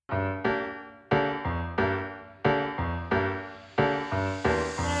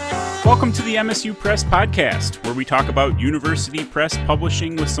Welcome to the MSU Press Podcast, where we talk about university press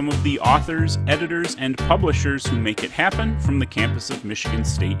publishing with some of the authors, editors, and publishers who make it happen from the campus of Michigan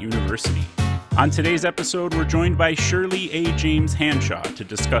State University. On today's episode, we're joined by Shirley A. James Hanshaw to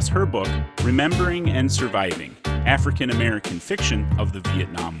discuss her book, Remembering and Surviving, African American Fiction of the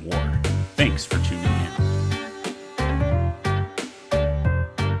Vietnam War. Thanks for tuning in.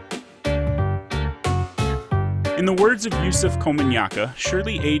 In the words of Yusuf Komunyakaa,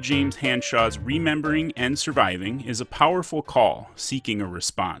 Shirley A. James Hanshaw's Remembering and Surviving is a powerful call seeking a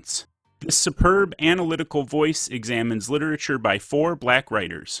response. This superb analytical voice examines literature by four Black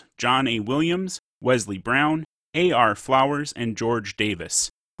writers, John A. Williams, Wesley Brown, A.R. Flowers, and George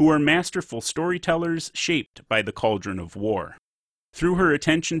Davis, who are masterful storytellers shaped by the cauldron of war. Through her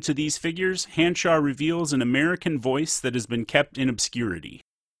attention to these figures, Hanshaw reveals an American voice that has been kept in obscurity.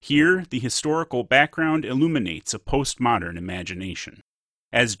 Here, the historical background illuminates a postmodern imagination.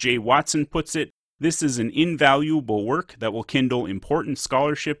 As Jay Watson puts it, this is an invaluable work that will kindle important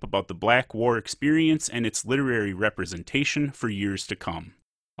scholarship about the Black War experience and its literary representation for years to come.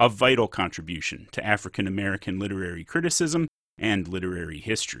 A vital contribution to African American literary criticism and literary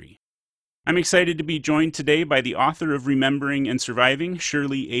history. I'm excited to be joined today by the author of Remembering and Surviving,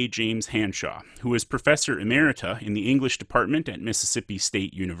 Shirley A. James Hanshaw, who is Professor Emerita in the English Department at Mississippi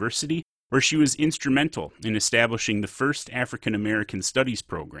State University, where she was instrumental in establishing the first African American Studies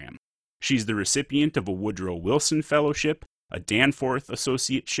program. She's the recipient of a Woodrow Wilson Fellowship, a Danforth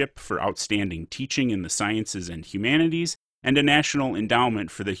Associateship for Outstanding Teaching in the Sciences and Humanities, and a National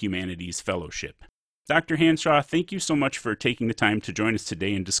Endowment for the Humanities Fellowship. Dr. Hanshaw, thank you so much for taking the time to join us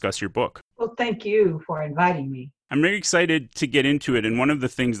today and discuss your book. Well, thank you for inviting me. I'm very excited to get into it, and one of the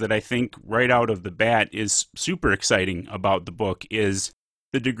things that I think right out of the bat is super exciting about the book is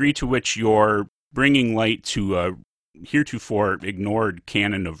the degree to which you're bringing light to a heretofore ignored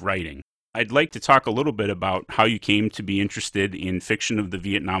canon of writing. I'd like to talk a little bit about how you came to be interested in fiction of the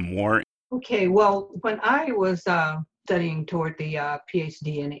Vietnam War. Okay, well, when I was studying toward the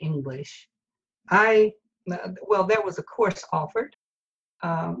PhD in English, there was a course offered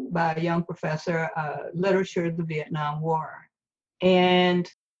by a young professor, Literature of the Vietnam War.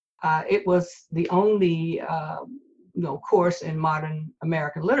 And it was the only course in modern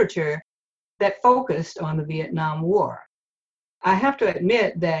American literature that focused on the Vietnam War. I have to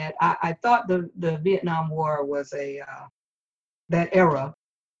admit that I thought the Vietnam War was that era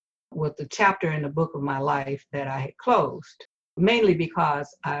was the chapter in the book of my life that I had closed, mainly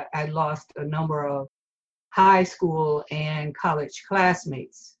because I lost a number of high school and college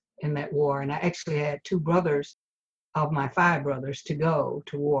classmates in that war. And I actually had two brothers of my five brothers to go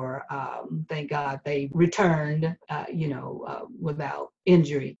to war. Thank God they returned, without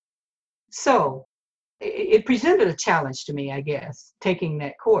injury. So it presented a challenge to me, I guess, taking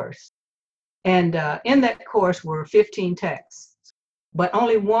that course. And in that course were 15 texts, but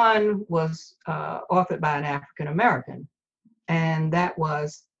only one was authored by an African American, and that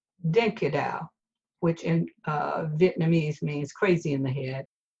was Dinh Kia Dao, which in Vietnamese means crazy in the head,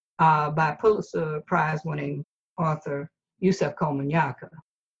 by Pulitzer Prize-winning author Yusuf Komunyakaa.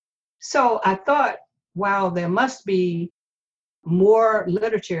 So I thought, wow, there must be more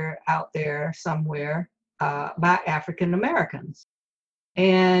literature out there somewhere by African Americans.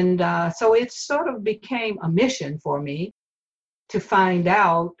 And so it sort of became a mission for me to find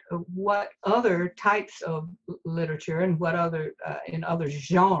out what other types of literature and what other in other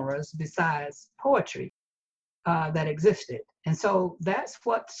genres besides poetry that existed. And so that's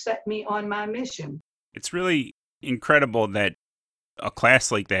what set me on my mission. It's really incredible that a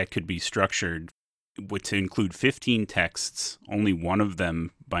class like that could be structured to include 15 texts, only one of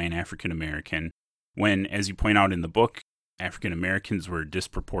them by an African American, when, as you point out in the book, African Americans were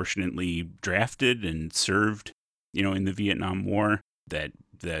disproportionately drafted and served, in the Vietnam War, that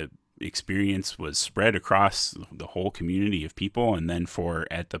the experience was spread across the whole community of people, and then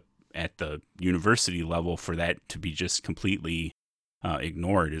at the university level for that to be just completely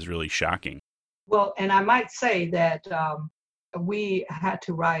ignored is really shocking. Well, and I might say that we had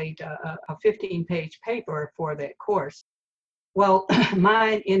to write a 15-page paper for that course. Well,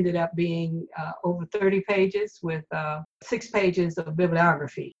 mine ended up being over 30 pages with 6 pages of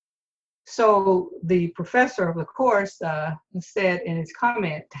bibliography. So the professor of the course said in his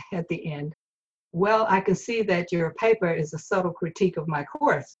comment at the end, well, I can see that your paper is a subtle critique of my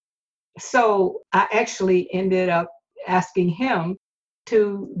course. So I actually ended up asking him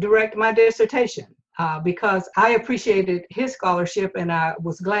to direct my dissertation because I appreciated his scholarship and I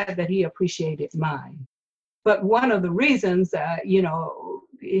was glad that he appreciated mine. But one of the reasons,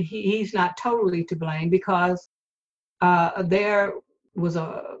 he's not totally to blame because there was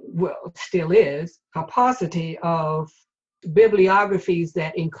well, still is, a paucity of bibliographies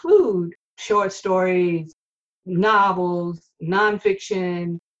that include short stories, novels,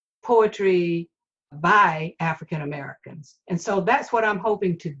 nonfiction, poetry by African Americans. And so that's what I'm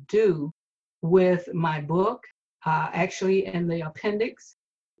hoping to do with my book. Actually, in the appendix,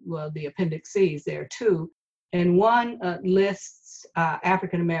 well, the appendix C is there too. And one lists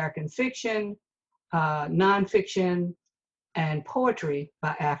African American fiction, nonfiction, and poetry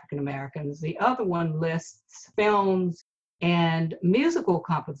by African Americans. The other one lists films and musical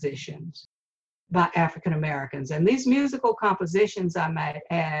compositions by African Americans. And these musical compositions, I might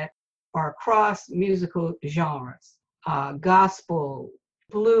add, are across musical genres, gospel,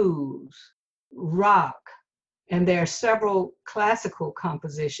 blues, rock, and there are several classical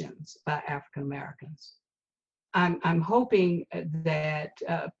compositions by African Americans. I'm hoping that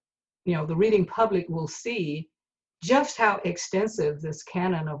the reading public will see just how extensive this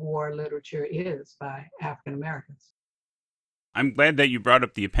canon of war literature is by African Americans. I'm glad that you brought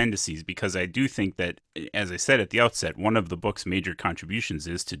up the appendices, because I do think that, as I said at the outset, one of the book's major contributions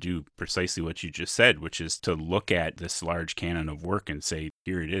is to do precisely what you just said, which is to look at this large canon of work and say,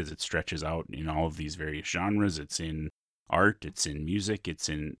 here it is. It stretches out in all of these various genres. It's in art, it's in music, it's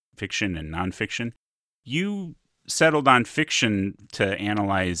in fiction and nonfiction. You settled on fiction to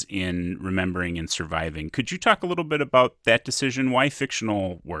analyze in Remembering and Surviving. Could you talk a little bit about that decision? Why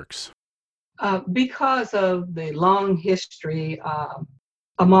fictional works? Because of the long history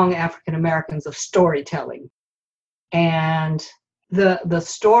among African Americans of storytelling, and the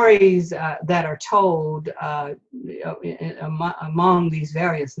stories that are told among these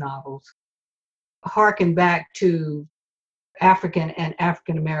various novels harken back to African and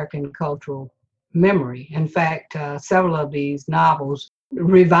African American cultural memory. In fact, several of these novels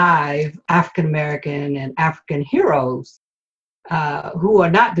revive African American and African heroes who are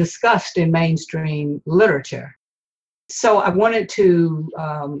not discussed in mainstream literature. So I wanted to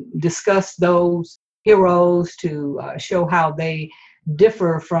discuss those heroes to show how they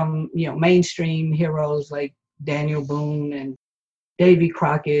differ from mainstream heroes like Daniel Boone and Davy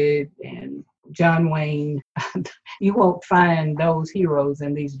Crockett and John Wayne. You won't find those heroes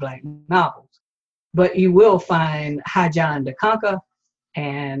in these Black novels, but you will find Hajan Dakonka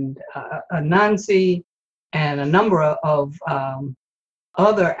and Anansi and a number of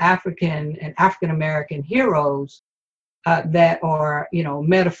other African and African American heroes that are,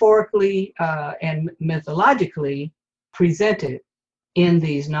 metaphorically and mythologically presented in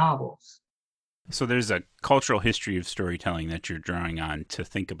these novels. So there's a cultural history of storytelling that you're drawing on to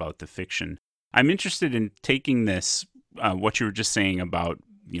think about the fiction. I'm interested in taking this, what you were just saying about,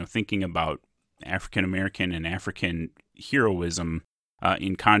 thinking about African American and African heroism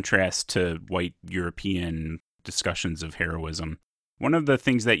in contrast to white European discussions of heroism. One of the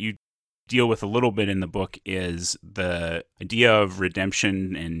things that you deal with a little bit in the book is the idea of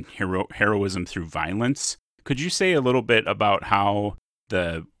redemption and heroism through violence. Could you say a little bit about how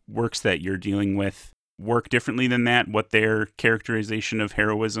the works that you're dealing with work differently than that, what their characterization of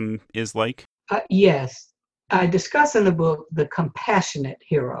heroism is like? Yes. I discuss in the book the compassionate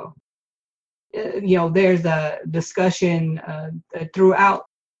hero. There's a discussion throughout,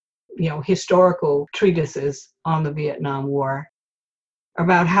 historical treatises on the Vietnam War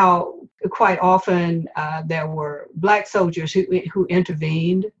about how quite often there were Black soldiers who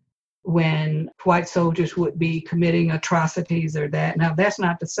intervened when white soldiers would be committing atrocities or that. Now, that's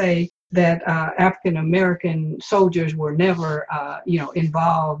not to say that African American soldiers were never,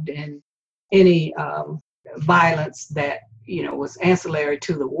 involved in any violence that, was ancillary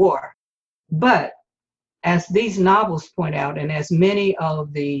to the war. But as these novels point out, and as many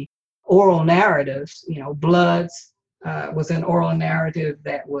of the oral narratives, Bloods was an oral narrative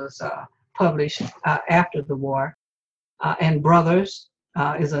that was published after the war, and Brothers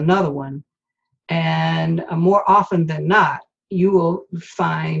is another one. And more often than not, you will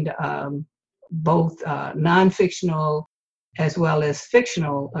find both non-fictional as well as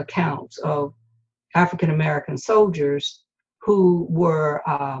fictional accounts of African American soldiers who were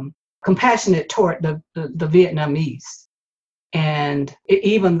compassionate toward the Vietnamese. And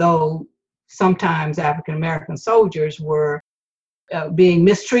even though sometimes African American soldiers were being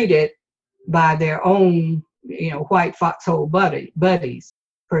mistreated by their own, white foxhole buddies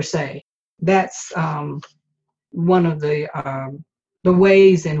per se. That's one of the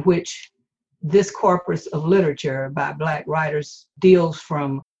ways in which this corpus of literature by Black writers deals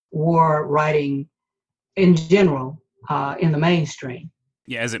from war writing in general in the mainstream.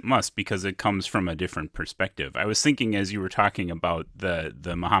 Yeah, as it must, because it comes from a different perspective. I was thinking as you were talking about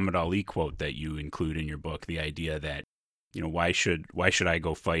the Muhammad Ali quote that you include in your book, the idea that why should I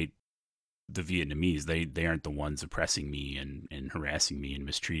go fight the Vietnamese? They aren't the ones oppressing me and harassing me and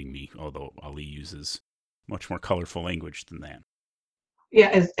mistreating me, although Ali uses much more colorful language than that.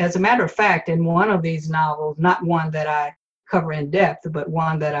 Yeah, as a matter of fact, in one of these novels, not one that I cover in depth, but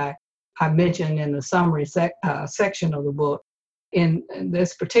one that I mentioned in the summary section of the book, in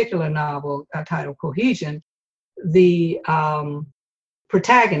this particular novel titled Cohesion, the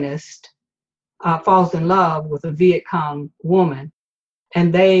protagonist falls in love with a Viet Cong woman,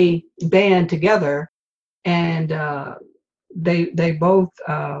 and they band together, and they both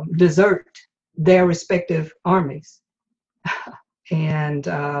desert their respective armies. And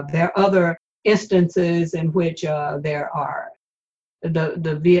there are other instances in which there are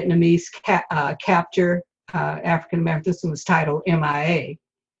the Vietnamese capture African Americans. This one was titled MIA,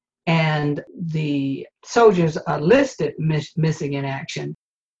 and the soldiers are listed missing in action,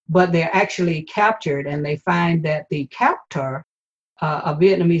 but they're actually captured, and they find that the captor, a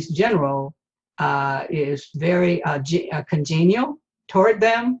Vietnamese general, is very congenial toward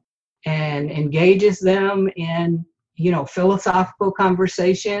them and engages them in philosophical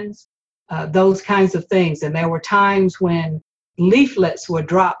conversations, those kinds of things. And there were times when leaflets were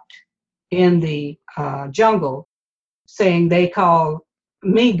dropped in the jungle saying, they call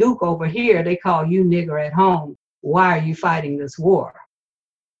me Gook over here, they call you nigger at home. Why are you fighting this war?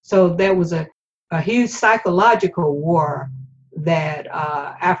 So there was a huge psychological war that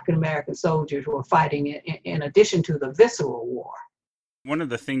African American soldiers were fighting in addition to the visceral war. One of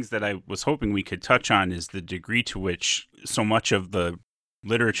the things that I was hoping we could touch on is the degree to which so much of the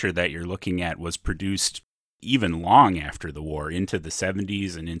literature that you're looking at was produced even long after the war, into the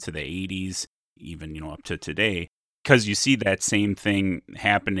 70s and into the 80s, even, up to today. Because you see that same thing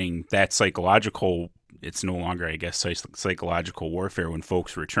happening, that psychological, it's no longer, I guess, psychological warfare when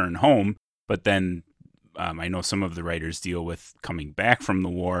folks return home. But then I know some of the writers deal with coming back from the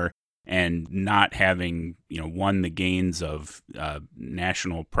war and not having, won the gains of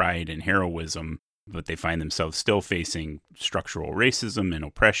national pride and heroism, but they find themselves still facing structural racism and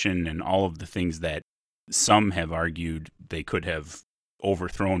oppression and all of the things that some have argued they could have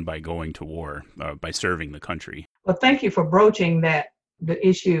overthrown by going to war, by serving the country. Well, thank you for broaching the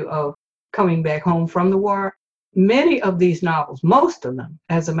issue of coming back home from the war. Many of these novels, most of them,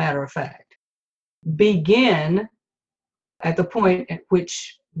 as a matter of fact, begin at the point at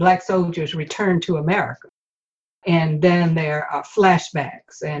which Black soldiers return to America. And then there are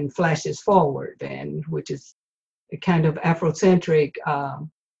flashbacks and flashes forward, and which is a kind of Afrocentric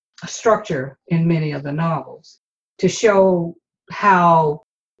structure in many of the novels, to show how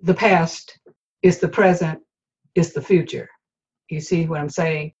the past is the present, is the future. You see what I'm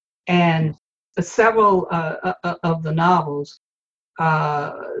saying? And several of the novels,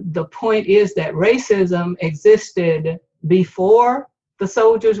 the point is that racism existed before the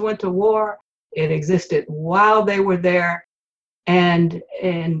soldiers went to war. It existed while they were there. And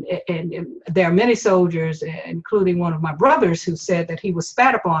there are many soldiers, including one of my brothers, who said that he was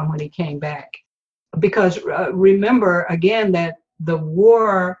spat upon when he came back. Because remember, again, that the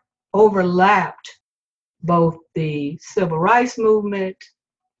war overlapped both the civil rights movement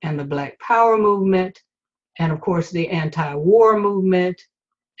and the Black Power movement, and of course the anti-war movement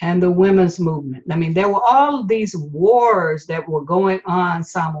and the women's movement. I mean, there were all these wars that were going on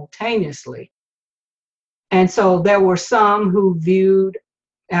simultaneously. And so there were some who viewed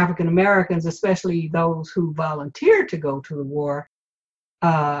African Americans, especially those who volunteered to go to the war,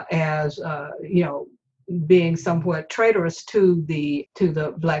 as being somewhat traitorous to the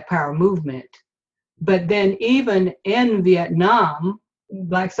Black Power movement. But then even in Vietnam,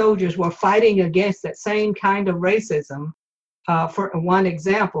 Black soldiers were fighting against that same kind of racism. For one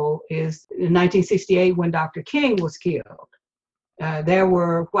example is in 1968 when Dr. King was killed. There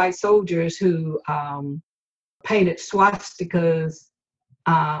were white soldiers who painted swastikas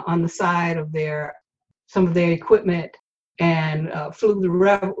on the side of some of their equipment, and flew the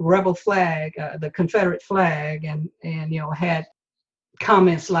rebel flag, the Confederate flag, and had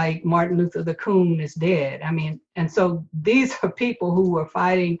comments like Martin Luther the Coon is dead. I mean, and so these are people who were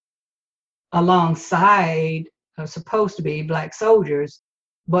fighting alongside supposed to be Black soldiers,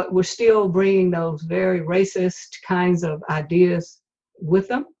 but were still bringing those very racist kinds of ideas with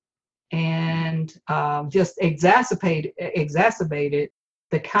them, and just exacerbated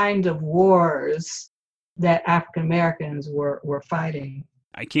the kind of wars that African Americans were fighting.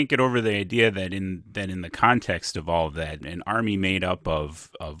 I can't get over the idea that in the context of all of that, an army made up of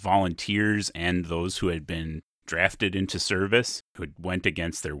volunteers and those who had been drafted into service who went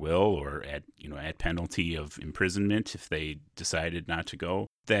against their will or at penalty of imprisonment if they decided not to go,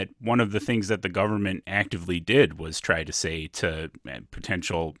 that one of the things that the government actively did was try to say to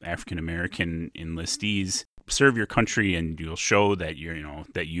potential African American enlistees, serve your country and you'll show that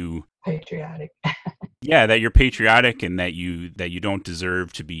you're patriotic. Yeah, that you're patriotic and that you don't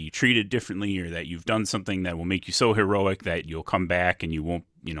deserve to be treated differently, or that you've done something that will make you so heroic that you'll come back and you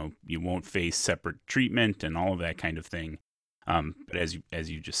won't face separate treatment and all of that kind of thing. But as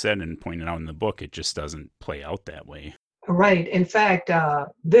you just said and pointed out in the book, it just doesn't play out that way. Right. In fact,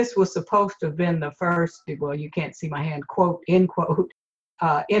 this was supposed to have been the first, well, you can't see my hand, quote, end quote,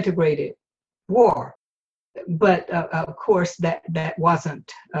 integrated war. But of course, that wasn't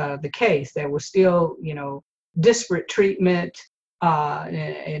the case. There was still, disparate treatment.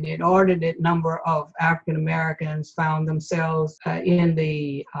 An inordinate number of African Americans found themselves in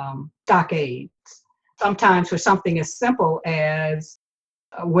the stockades. Sometimes for something as simple as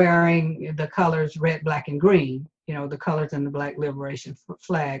wearing the colors red, black, and green, the colors in the Black Liberation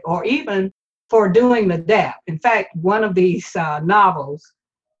Flag, or even for doing the DAP. In fact, one of these novels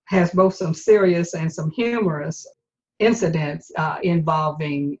has both some serious and some humorous incidents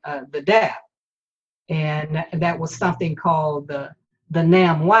involving the DAP. And that was something called the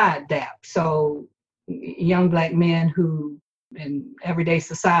NAM-wide DAP. So young Black men who in everyday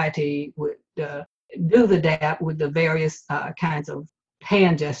society would do the DAP with the various kinds of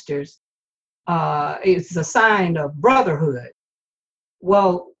hand gestures. It's a sign of brotherhood.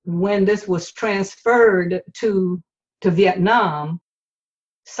 Well, when this was transferred to Vietnam,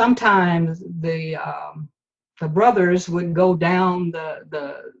 sometimes the brothers would go down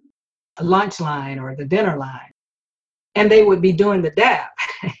the lunch line or the dinner line, and they would be doing the DAP.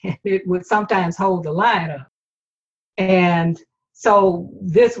 It would sometimes hold the line up. And so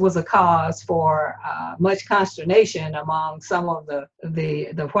this was a cause for much consternation among some of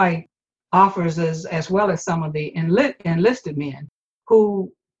the white officers, as well as some of the enlisted men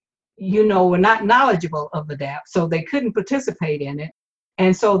who, were not knowledgeable of the DAP, so they couldn't participate in it.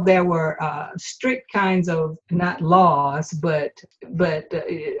 And so there were strict kinds of, not laws, but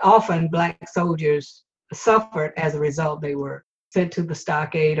often Black soldiers suffered as a result. They were sent to the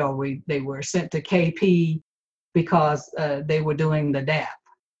stockade, or they were sent to KP because they were doing the DAP.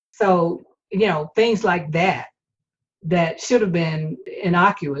 So, things like that should have been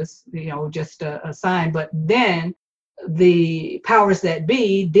innocuous, just a sign. But then the powers that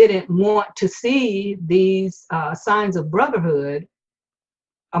be didn't want to see these signs of brotherhood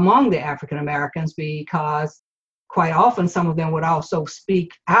among the African Americans, because quite often some of them would also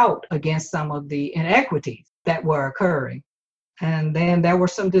speak out against some of the inequities that were occurring. And then there were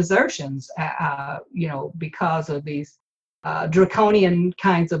some desertions, because of these draconian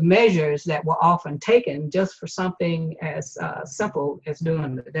kinds of measures that were often taken just for something as simple as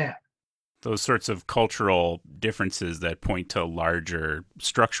doing the DAP. Those sorts of cultural differences that point to larger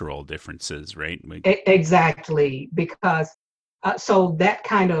structural differences, right? Exactly, because so that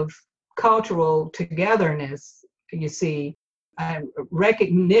kind of cultural togetherness, you see,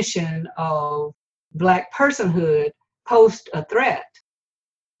 recognition of Black personhood posed a threat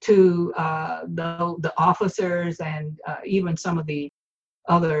to the officers and even some of the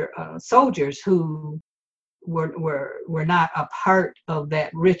other soldiers who were not a part of that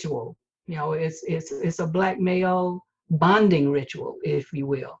ritual. It's a Black male bonding ritual, if you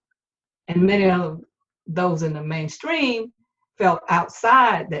will. And many of those in the mainstream felt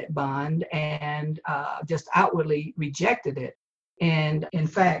outside that bond and just outwardly rejected it. And in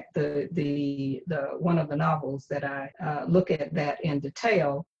fact, the one of the novels that I look at that in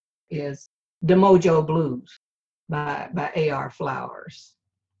detail is The Mojo Blues by A.R. Flowers.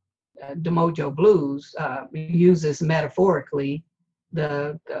 The Mojo Blues uses metaphorically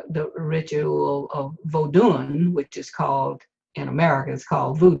the ritual of Vodun, which is called, in America, it's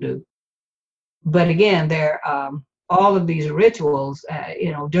called voodoo. But again, there all of these rituals,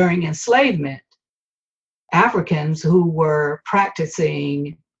 during enslavement, Africans who were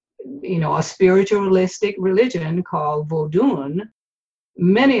practicing, a spiritualistic religion called Vodun,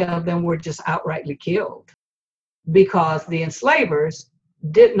 many of them were just outrightly killed because the enslavers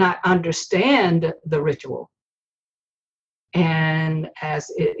did not understand the ritual. And as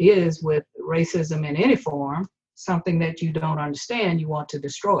it is with racism in any form, something that you don't understand, you want to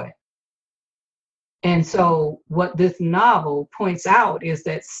destroy it. And so what this novel points out is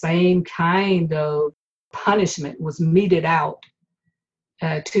that same kind of punishment was meted out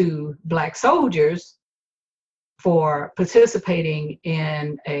to Black soldiers for participating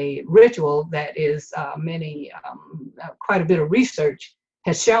in a ritual that is quite a bit of research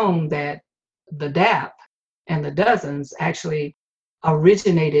has shown that the DAP and the dozens actually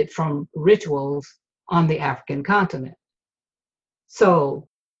originated from rituals on the African continent. So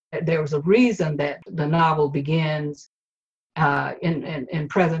there was a reason that the novel begins in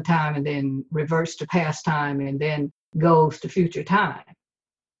present time and then reverts to past time and then goes to future time,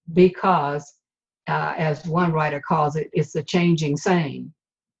 because as one writer calls it, it's the changing same,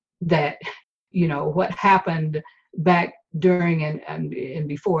 that what happened back during and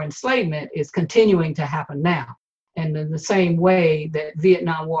before enslavement is continuing to happen now. And in the same way that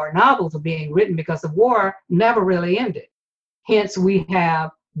Vietnam War novels are being written, because the war never really ended. Hence, we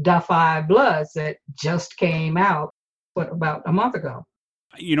have Da 5 Bloods that just came out, about a month ago.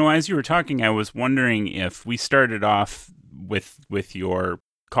 As you were talking, I was wondering if we started off with your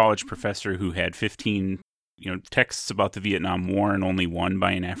college professor who had 15, texts about the Vietnam War and only one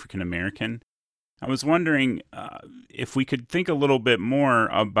by an African American. I was wondering if we could think a little bit more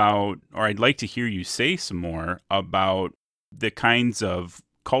about, or I'd like to hear you say some more about the kinds of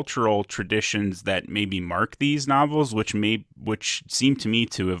cultural traditions that maybe mark these novels, which seem to me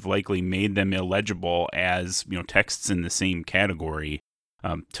to have likely made them illegible as texts in the same category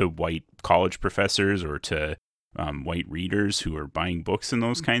to white college professors or to white readers who are buying books and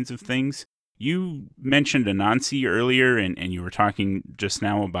those kinds of things. You mentioned Anansi earlier, and you were talking just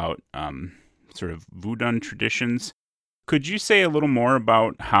now about sort of Vodun traditions. Could you say a little more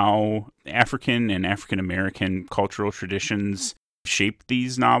about how African and African American cultural traditions shaped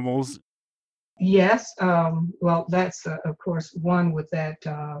these novels? Yes. Well, that's of course one with that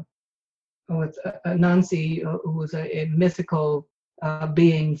with Anansi, who was a mythical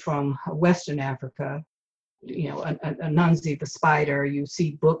being from Western Africa. Anansi the spider. You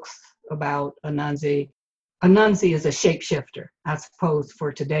see books about Anansi. Anansi is a shapeshifter. I suppose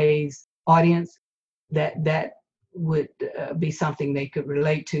for today's audience, that would be something they could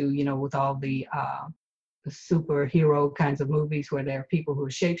relate to. With all the superhero kinds of movies where there are people who are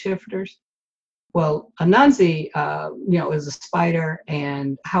shapeshifters. Well, Anansi, is a spider,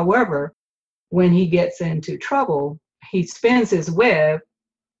 and however, when he gets into trouble, he spins his web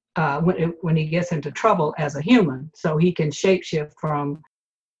when he gets into trouble as a human, so he can shapeshift from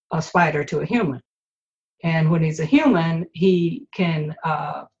a spider to a human. And when he's a human, he can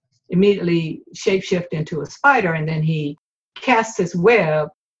immediately shapeshift into a spider, and then he casts his web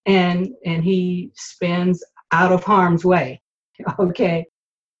and he spins out of harm's way. Okay.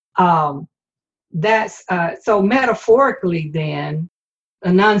 That's so metaphorically then,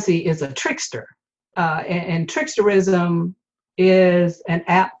 Anansi is a trickster. And tricksterism is an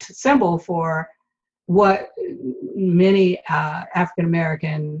apt symbol for what many African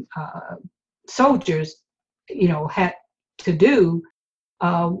American soldiers, had to do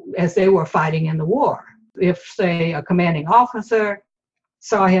as they were fighting in the war. If, say, a commanding officer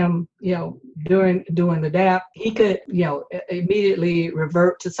saw him, doing the DAP, he could, immediately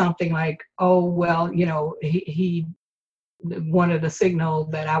revert to something like, oh, well, he wanted a signal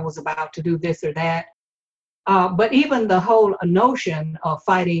that I was about to do this or that. But even the whole notion of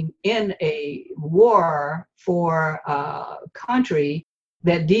fighting in a war for a country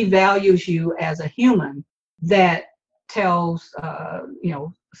that devalues you as a human, that tells,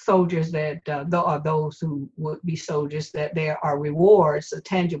 soldiers that or those who would be soldiers, that there are rewards,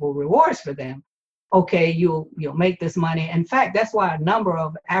 tangible rewards for them. Okay, you'll make this money. In fact, that's why a number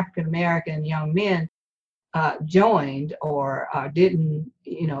of African American young men joined or didn't,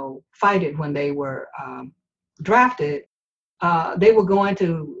 fight it when they were drafted. They were going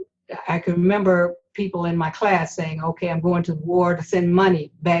to. I can remember people in my class saying, "Okay, I'm going to the war to send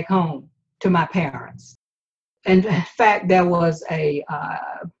money back home to my parents." And in fact, there was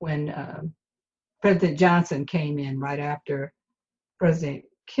when President Johnson came in right after President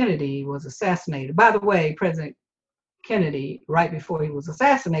Kennedy was assassinated. By the way, President Kennedy, right before he was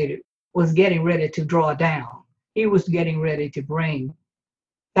assassinated, was getting ready to draw down. He was getting ready to bring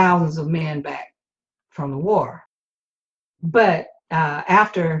thousands of men back from the war. But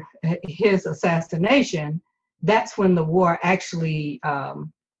after his assassination, that's when the war actually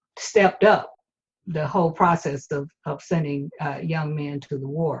stepped up the whole process of sending young men to the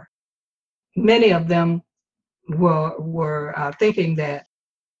war. Many of them were thinking that,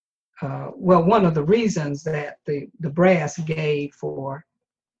 one of the reasons that the brass gave for,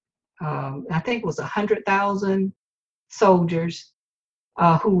 I think it was 100,000 soldiers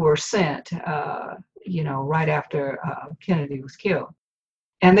who were sent, right after Kennedy was killed.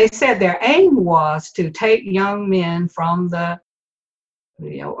 And they said their aim was to take young men from the,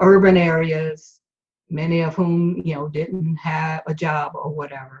 urban areas, many of whom, didn't have a job or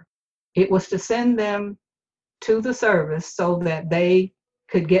whatever. It was to send them to the service so that they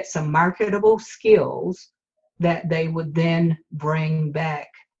could get some marketable skills that they would then bring back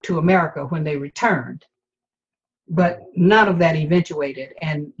to America when they returned. But none of that eventuated.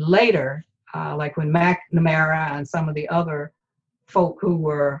 And later, like when McNamara and some of the other folk who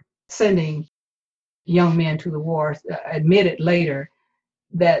were sending young men to the war admitted later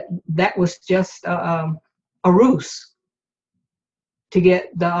that that was just a ruse to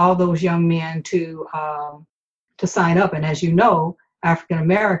get all those young men to sign up. And as you know, African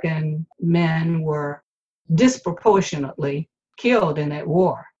American men were disproportionately killed in that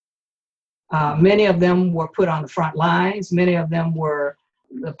war. Many of them were put on the front lines. Many of them were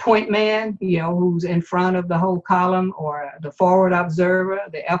the point man, who's in front of the whole column, or the forward observer,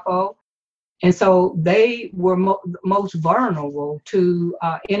 the FO. And so they were most vulnerable to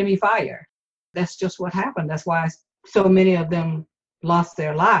enemy fire. That's just what happened. That's why so many of them lost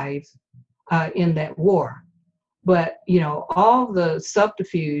their lives in that war. But, all the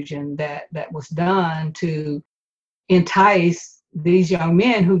subterfuge and that was done to entice these young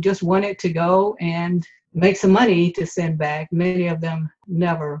men who just wanted to go and make some money to send back, many of them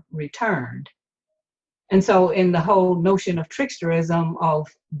never returned. And so in the whole notion of tricksterism, of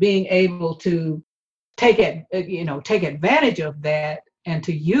being able to take advantage of that and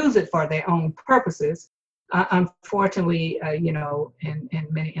to use it for their own purposes, unfortunately, in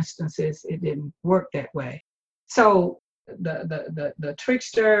many instances, it didn't work that way. So the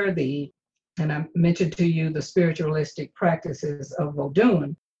trickster, and I mentioned to you the spiritualistic practices of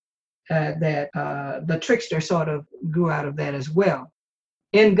Vodun, that the trickster sort of grew out of that as well.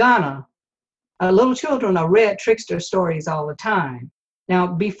 In Ghana, little children are read trickster stories all the time. Now,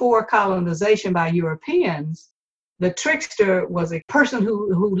 before colonization by Europeans, the trickster was a person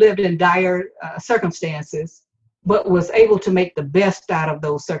who lived in dire circumstances, but was able to make the best out of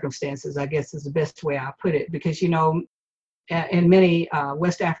those circumstances, I guess is the best way I put it. Because, in many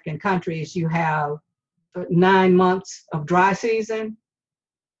West African countries, you have 9 months of dry season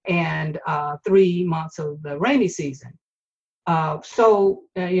and 3 months of the rainy season. So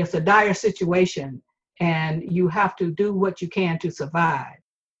it's a dire situation, and you have to do what you can to survive.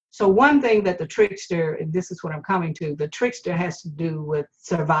 So one thing that the trickster, and this is what I'm coming to, the trickster has to do with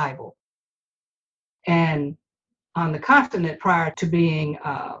survival. And on the continent, prior to being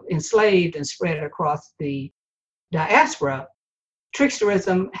enslaved and spread across the diaspora,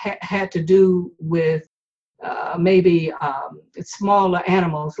 tricksterism had to do with maybe smaller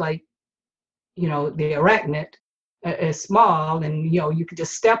animals like, the arachnid is small, and you could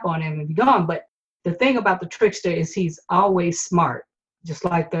just step on him and be gone. But the thing about the trickster is he's always smart, just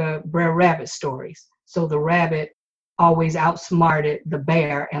like the Brer Rabbit stories. So the rabbit always outsmarted the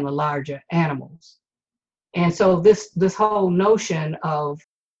bear and the larger animals. And so this whole notion of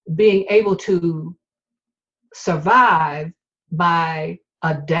being able to survive by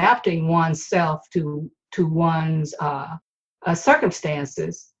adapting oneself to one's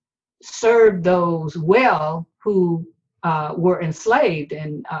circumstances served those well who were enslaved.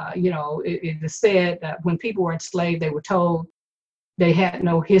 And it is said that when people were enslaved, they were told they had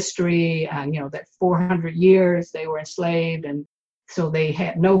no history, and that 400 years they were enslaved, and so they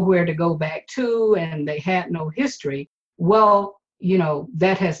had nowhere to go back to, and they had no history. Well,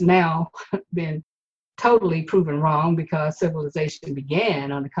 that has now been totally proven wrong, because civilization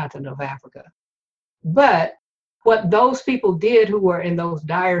began on the continent of Africa. But what those people did who were in those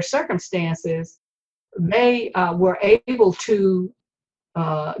dire circumstances, they were able to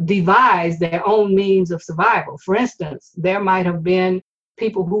devise their own means of survival. For instance, there might have been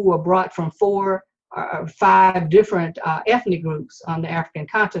people who were brought from 4 or 5 different ethnic groups on the African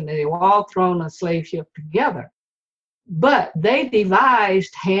continent. They were all thrown on a slave ship together. But they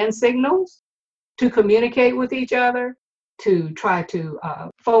devised hand signals to communicate with each other, to try to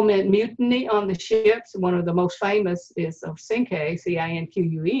foment mutiny on the ships. One of the most famous is of Cinque,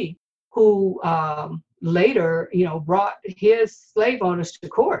 Cinque, who later, brought his slave owners to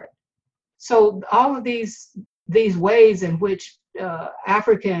court. So all of these ways in which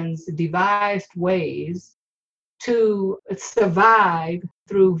Africans devised ways to survive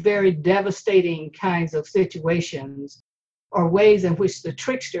through very devastating kinds of situations, or ways in which the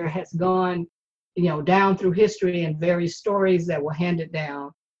trickster has gone, down through history and various stories that were handed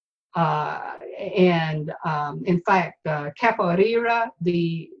down. In fact, capoeira,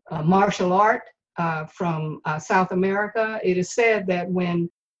 the martial art from South America, it is said that when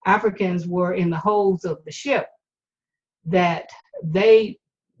Africans were in the holds of the ship, that they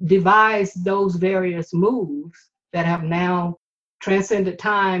devised those various moves that have now transcended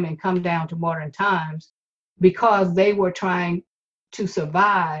time and come down to modern times, because they were trying to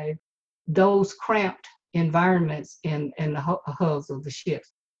survive those cramped environments in the hulls of the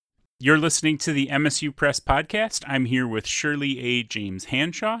ships. You're listening to the MSU Press Podcast. I'm here with Shirley A. James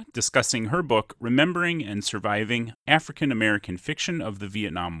Hanshaw discussing her book, Remembering and Surviving African American Fiction of the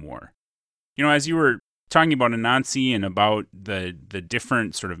Vietnam War. You know, as you were talking about Anansi and about the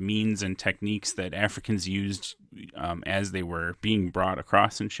different sort of means and techniques that Africans used as they were being brought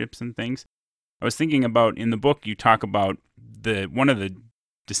across in ships and things, I was thinking about, in the book, you talk about one of the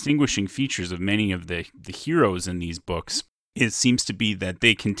distinguishing features of many of the heroes in these books. It seems to be that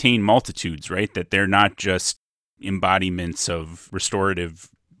they contain multitudes, right? That they're not just embodiments of restorative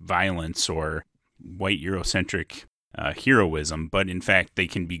violence or white Eurocentric heroism, but in fact, they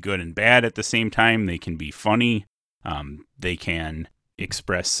can be good and bad at the same time. They can be funny. They can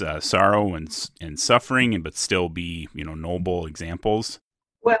express sorrow and suffering, but still be, noble examples.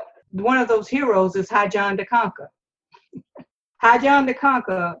 Well, one of those heroes is High John de Conquer. High John de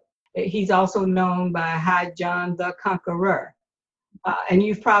Conquer, he's also known by High John the Conqueror. And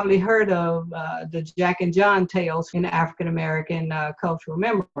you've probably heard of the Jack and John tales in African American cultural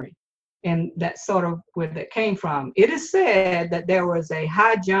memory. And that's sort of where that came from. It is said that there was a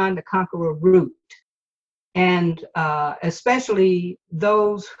High John the Conqueror root. And especially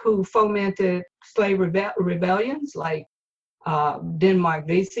those who fomented slave rebellions like Denmark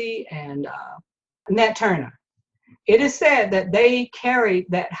Vesey and Nat Turner. It is said that they carried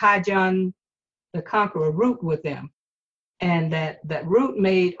that High John the Conqueror root with them, and that root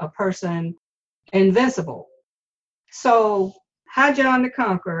made a person invincible. So High John the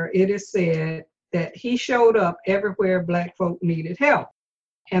Conqueror, it is said that he showed up everywhere Black folk needed help,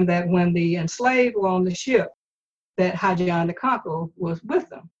 and that when the enslaved were on the ship, that High John the Conqueror was with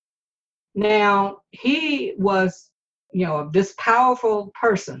them. Now, he was, this powerful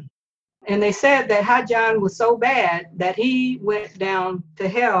person. And they said that High John was so bad that he went down to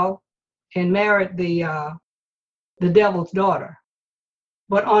hell and married the devil's daughter.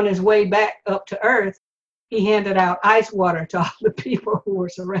 But on his way back up to earth, he handed out ice water to all the people who were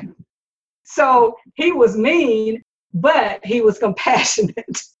surrounded. So he was mean, but he was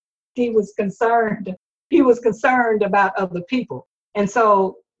compassionate. He was concerned. He was concerned about other people. And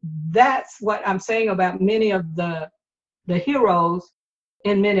so that's what I'm saying about many of the heroes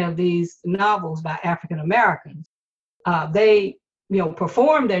in many of these novels by African Americans. They,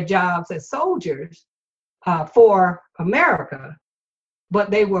 performed their jobs as soldiers for America, but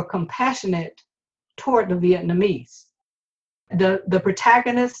they were compassionate toward the Vietnamese. The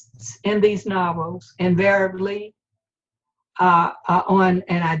protagonists in these novels invariably are on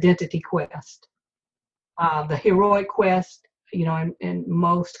an identity quest. The heroic quest, in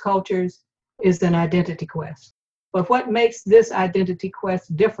most cultures, is an identity quest. But what makes this identity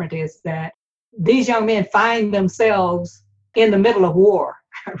quest different is that these young men find themselves in the middle of war,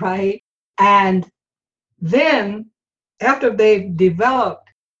 right? And then after they've developed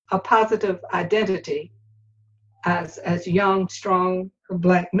a positive identity as young, strong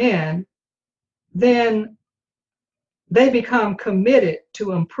Black men, then they become committed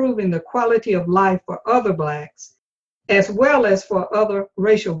to improving the quality of life for other Blacks, as well as for other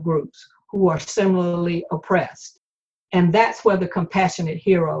racial groups who are similarly oppressed. And that's where the compassionate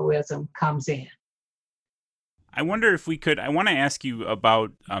heroism comes in. I wonder if I want to ask you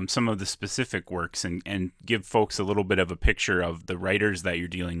about some of the specific works and give folks a little bit of a picture of the writers that you're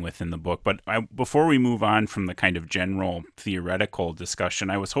dealing with in the book. But before we move on from the kind of general theoretical discussion,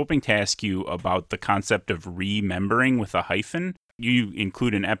 I was hoping to ask you about the concept of remembering with a hyphen. You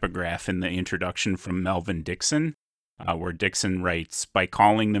include an epigraph in the introduction from Melvin Dixon, where Dixon writes, "By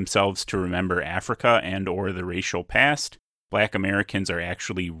calling themselves to remember Africa and or the racial past, Black Americans are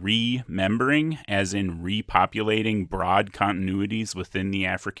actually remembering, as in repopulating broad continuities within the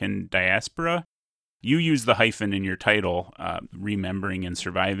African diaspora." You use the hyphen in your title, Remembering and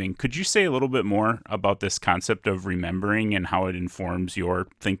Surviving. Could you say a little bit more about this concept of remembering and how it informs your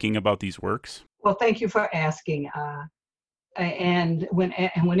thinking about these works? Well, thank you for asking. And when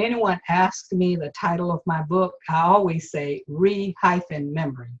anyone asks me the title of my book, I always say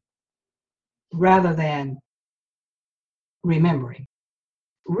re-membering rather than remembering.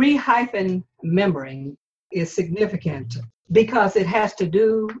 Re-membering is significant because it has to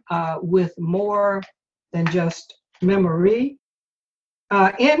do with more than just memory.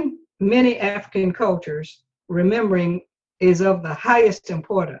 In many African cultures, remembering is of the highest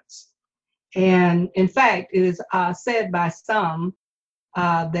importance. And in fact, it is said by some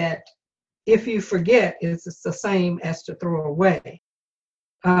that if you forget, it's the same as to throw away.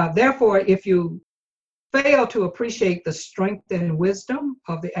 Therefore, if you fail to appreciate the strength and wisdom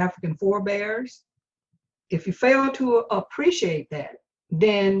of the African forebears, if you fail to appreciate that,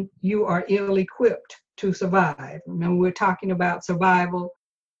 then you are ill-equipped to survive. Remember, we're talking about survival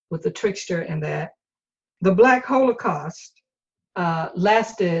with the trickster and that. The Black Holocaust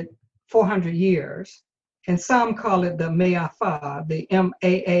lasted 400 years, and some call it the Maafa, the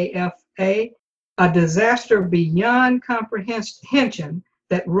Maafa, a disaster beyond comprehension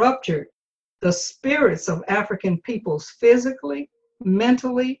that ruptured the spirits of African peoples physically,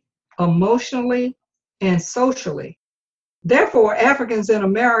 mentally, emotionally, and socially. Therefore, Africans in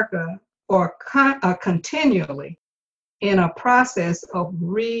America are continually in a process of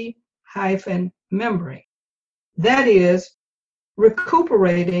re-remembering. That is,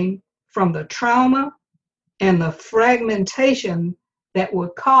 recuperating from the trauma and the fragmentation that were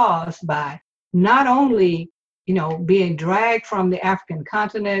caused by not only, being dragged from the African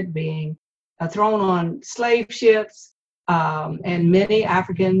continent, being thrown on slave ships, and many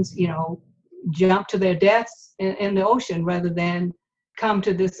Africans, jump to their deaths in the ocean rather than come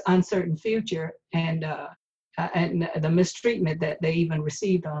to this uncertain future and the mistreatment that they even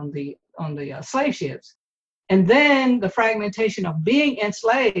received on the slave ships. And then the fragmentation of being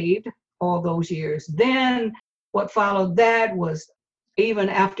enslaved all those years. Then what followed that was, even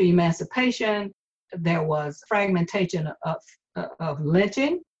after emancipation, there was fragmentation of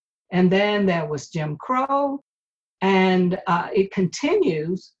lynching, and then there was Jim Crow, and it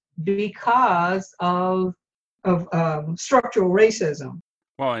continues because of structural racism.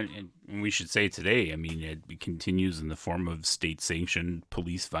 Well, and we should say today, I mean, it continues in the form of state-sanctioned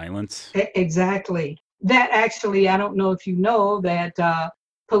police violence. Exactly. That actually, I don't know if you know that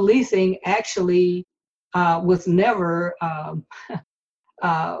policing actually was never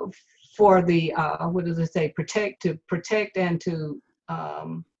for the what does it say? Protect and to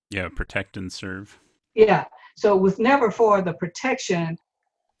protect and serve. Yeah. So it was never for the protection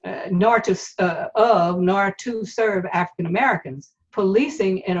nor to serve African Americans.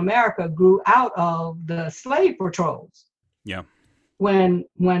 Policing in America grew out of the slave patrols. Yeah. When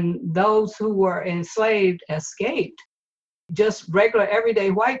those who were enslaved escaped, just regular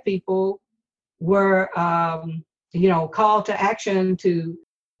everyday white people were called to action to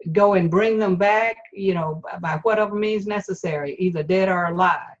go and bring them back, by whatever means necessary, either dead or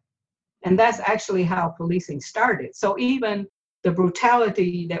alive. And that's actually how policing started. So even the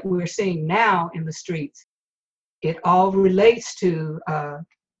brutality that we're seeing now in the streets, it all relates to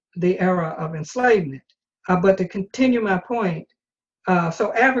the era of enslavement. But to continue my point,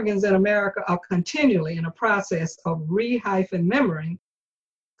 so Africans in America are continually in a process of remembering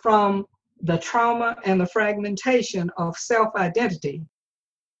from the trauma and the fragmentation of self-identity.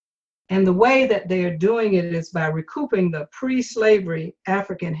 And the way that they are doing it is by recouping the pre-slavery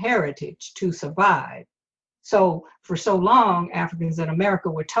African heritage to survive. So for so long, Africans in America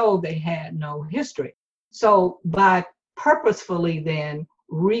were told they had no history. So by purposefully then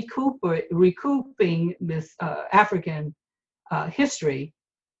recouping this African history,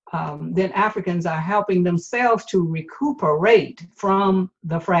 then Africans are helping themselves to recuperate from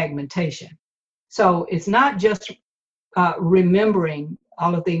the fragmentation. So it's not just remembering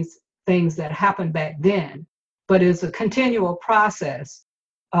all of these things that happened back then, but it's a continual process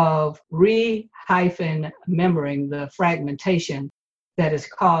of remembering the fragmentation that is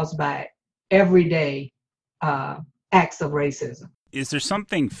caused by everyday acts of racism. Is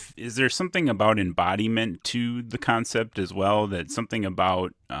there something about embodiment to the concept as well? That something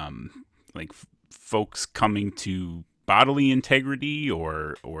about folks coming to bodily integrity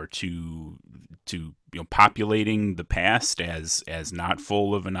or to populating the past as not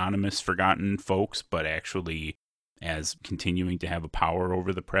full of anonymous forgotten folks, but actually as continuing to have a power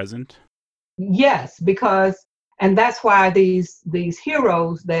over the present? Yes, and that's why these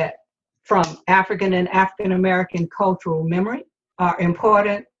heroes that from African and African American cultural memory are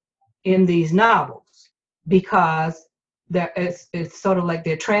important in these novels, because it's sort of like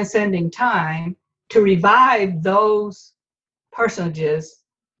they're transcending time to revive those personages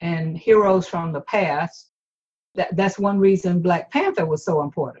and heroes from the past. That's one reason Black Panther was so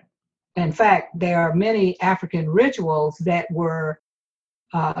important. In fact, there are many African rituals that were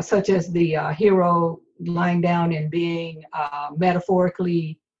such as the hero lying down and being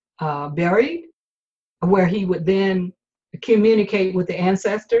metaphorically buried, where he would then communicate with the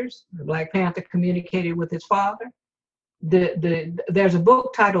ancestors. The Black Panther communicated with his father. There's a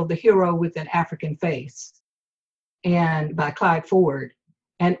book titled The Hero with an African Face, and by Clyde Ford.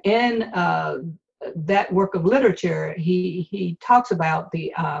 And in that work of literature, he talks about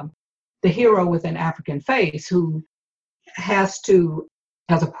the hero with an African face who has to,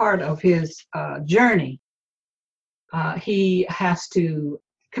 as a part of his journey, he has to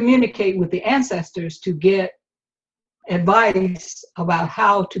communicate with the ancestors to get advice about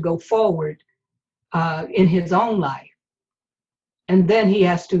how to go forward in his own life. And then he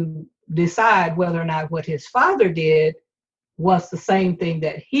has to decide whether or not what his father did was the same thing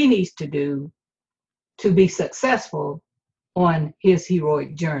that he needs to do to be successful on his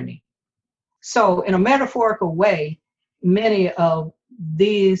heroic journey. So, in a metaphorical way, many of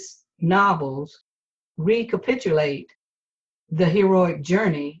these novels recapitulate the heroic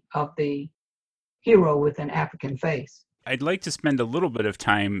journey of the hero with an African face. I'd like to spend a little bit of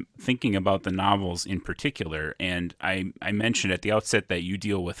time thinking about the novels in particular. And I mentioned at the outset that you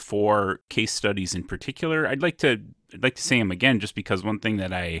deal with 4 case studies in particular. I'd like to say them again, just because one thing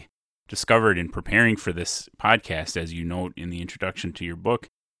that I discovered in preparing for this podcast, as you note in the introduction to your book,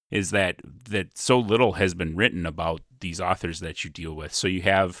 is that so little has been written about these authors that you deal with. So you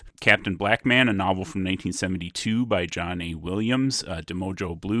have Captain Blackman, a novel from 1972 by John A. Williams,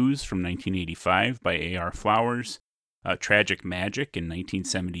 Demojo Blues from 1985 by A.R. Flowers, Tragic Magic in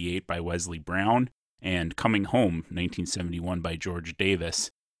 1978 by Wesley Brown, and Coming Home, 1971 by George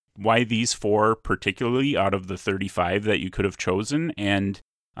Davis. Why these 4 particularly out of the 35 that you could have chosen? And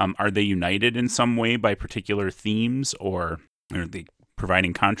are they united in some way by particular themes, or are they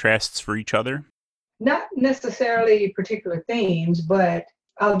providing contrasts for each other? Not necessarily particular themes, but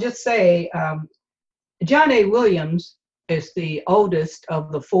I'll just say John A. Williams is the oldest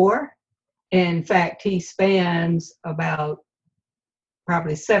of the 4. In fact, he spans about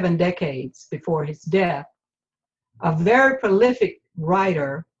probably 7 decades before his death. A very prolific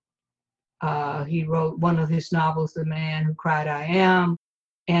writer. He wrote one of his novels, The Man Who Cried I Am,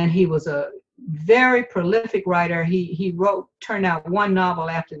 and he was a very prolific writer. He turned out one novel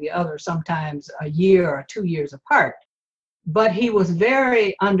after the other, sometimes a year or 2 years apart. But he was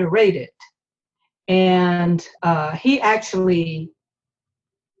very underrated. And he actually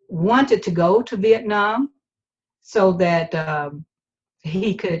wanted to go to Vietnam so that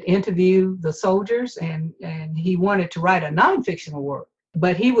he could interview the soldiers, and he wanted to write a nonfictional work.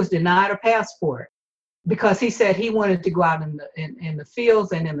 But he was denied a passport, because he said he wanted to go out in the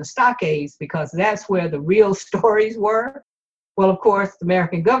fields and in the stockades, because that's where the real stories were. Well, of course, the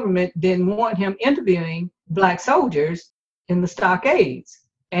American government didn't want him interviewing Black soldiers in the stockades.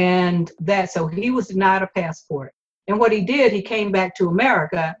 And so he was denied a passport. And what he did, he came back to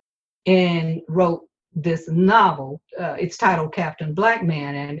America and wrote this novel. It's titled Captain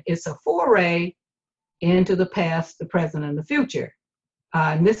Blackman, and it's a foray into the past, the present, and the future.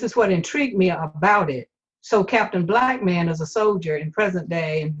 And this is what intrigued me about it. So Captain Blackman is a soldier in present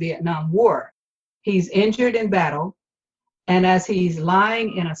day in Vietnam War. He's injured in battle, and as he's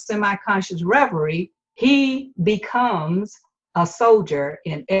lying in a semi-conscious reverie, he becomes a soldier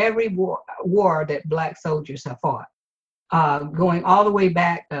in every war that Black soldiers have fought, going all the way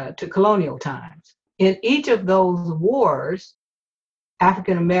back to colonial times. In each of those wars,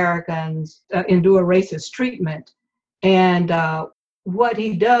 African Americans endure racist treatment, and what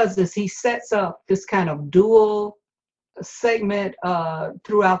he does is he sets up this kind of dual segment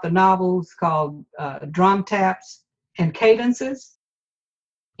throughout the novels called drum taps and cadences.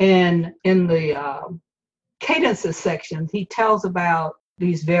 And in the cadences section, he tells about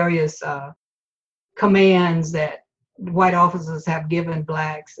these various commands that white officers have given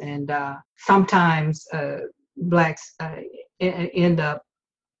Blacks, and sometimes Blacks end up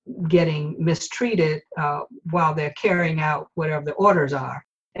getting mistreated while they're carrying out whatever the orders are.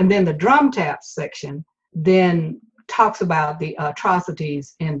 And then the drum taps section then talks about the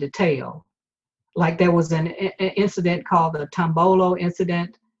atrocities in detail. Like there was an incident called the Tombolo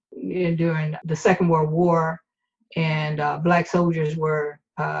incident during the Second World War, and Black soldiers were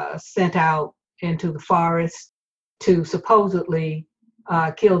sent out into the forest to supposedly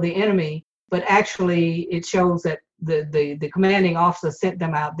kill the enemy, but actually it shows that the commanding officer sent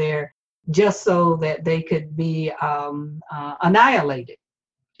them out there just so that they could be annihilated.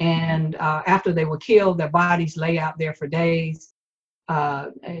 And after they were killed, their bodies lay out there for days.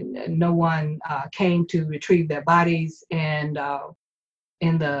 And no one came to retrieve their bodies. And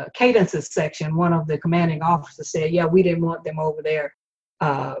in the cadences section, one of the commanding officers said, yeah, we didn't want them over there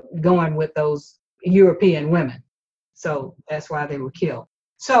going with those European women. So that's why they were killed.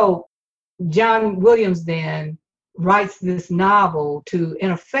 So John Williams then writes this novel to,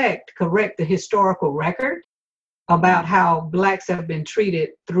 in effect, correct the historical record about how Blacks have been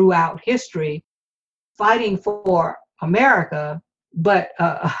treated throughout history, fighting for America, but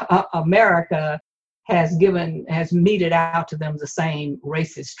America has meted out to them the same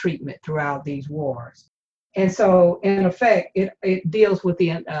racist treatment throughout these wars. And so, in effect, it deals with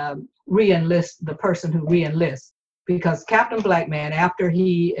the the person who re-enlists, because Captain Blackman, after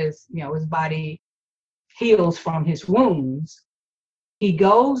he is, his body heals from his wounds, he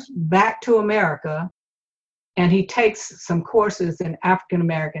goes back to America and he takes some courses in African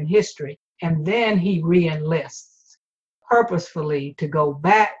American history, and then he re-enlists purposefully to go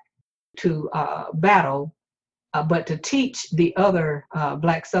back to battle, but to teach the other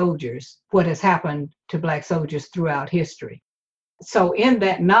Black soldiers what has happened to Black soldiers throughout history. So in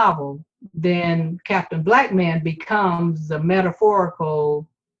that novel, then Captain Blackman becomes the metaphorical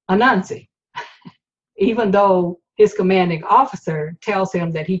Anansi, even though his commanding officer tells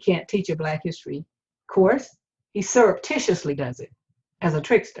him that he can't teach a Black history course. He surreptitiously does it as a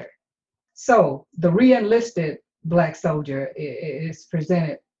trickster. So the re-enlisted Black soldier is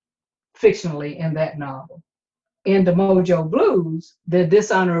presented fictionally in that novel. In the Mojo Blues, the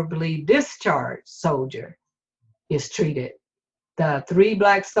dishonorably discharged soldier is treated. The three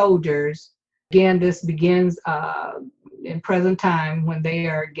Black soldiers, again, this begins in present time when they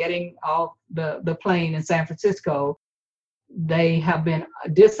are getting off the plane in San Francisco. They have been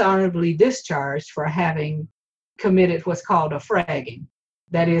dishonorably discharged for having committed what's called a fragging.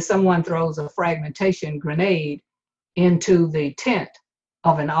 That is, someone throws a fragmentation grenade into the tent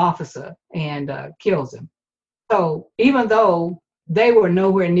of an officer and kills him. So even though they were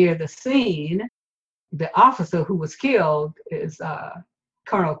nowhere near the scene, the officer who was killed is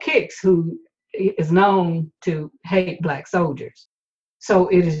Colonel Kix, who is known to hate Black soldiers. So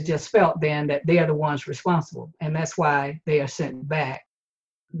it is just felt then that they are the ones responsible, and that's why they are sent back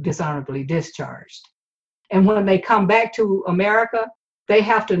dishonorably discharged. And when they come back to America, they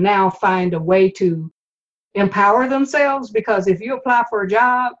have to now find a way to empower themselves, because if you apply for a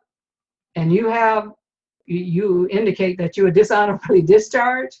job and you indicate that you are dishonorably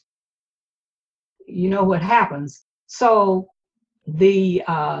discharged, you know what happens. So the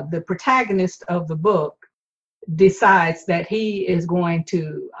protagonist of the book decides that he is going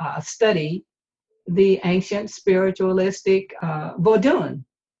to study the ancient spiritualistic Vodun,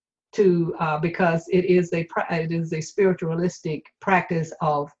 because it is a spiritualistic practice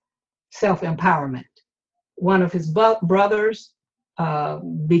of self-empowerment. One of his brothers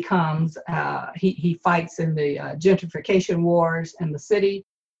becomes he fights in the gentrification wars in the city,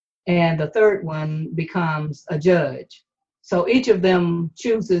 and the third one becomes a judge. So each of them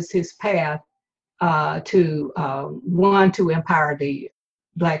chooses his path to one to empower the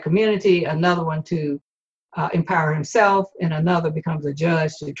Black community, another one to empower himself, and another becomes a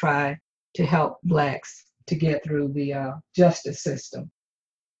judge to try to help Blacks to get through the justice system.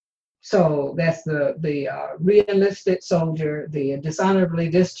 So that's the re-enlisted soldier, the dishonorably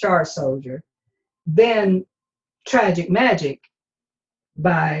discharged soldier. Then Tragic Magic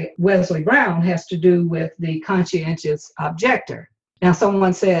by Wesley Brown has to do with the conscientious objector. Now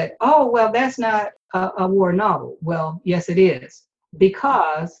someone said, oh, well, that's not a war novel. Well, yes, it is.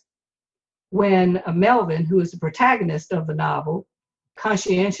 Because when Melvin, who is the protagonist of the novel,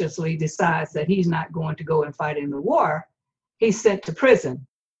 conscientiously decides that he's not going to go and fight in the war, he's sent to prison.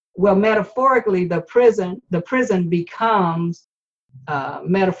 Well, metaphorically, the prison becomes a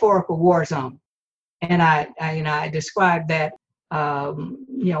metaphorical war zone. And I described that,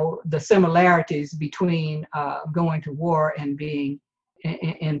 the similarities between going to war and being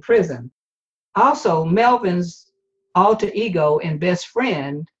in prison. Also, Melvin's alter ego and best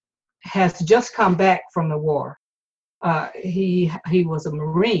friend has just come back from the war. He was a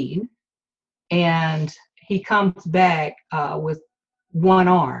Marine, and he comes back with one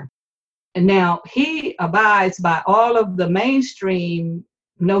arm. And now he abides by all of the mainstream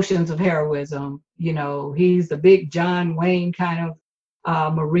notions of heroism. He's the big John Wayne kind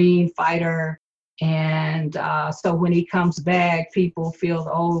of Marine fighter. And so when he comes back, people feel,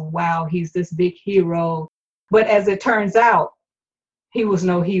 oh, wow, he's this big hero. But as it turns out, he was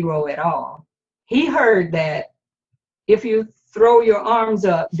no hero at all. He heard that if you throw your arms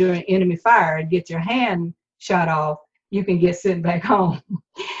up during enemy fire and get your hand shot off, you can get sent back home.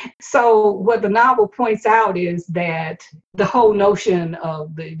 So what the novel points out is that the whole notion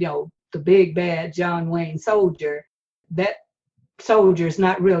of the big bad John Wayne soldier, that soldier is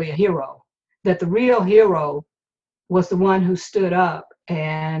not really a hero. That the real hero was the one who stood up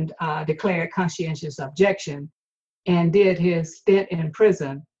and declared conscientious objection and did his stint in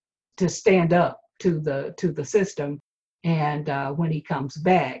prison to stand up to the system. And when he comes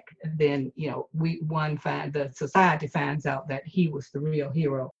back, then the society finds out that he was the real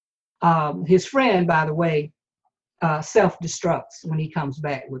hero. His friend, by the way, self-destructs when he comes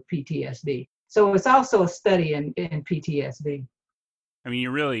back with PTSD. So it's also a study in PTSD. I mean,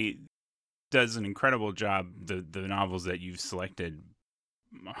 you really does an incredible job, the novels that you've selected,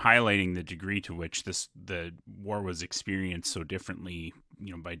 highlighting the degree to which the war was experienced so differently,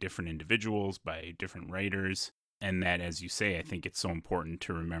 by different individuals, by different writers. And that, as you say, I think it's so important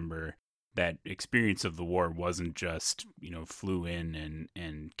to remember that experience of the war wasn't just, flew in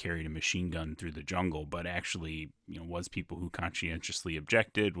and carried a machine gun through the jungle, but actually, was people who conscientiously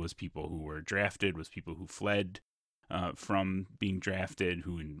objected, was people who were drafted, was people who fled from being drafted,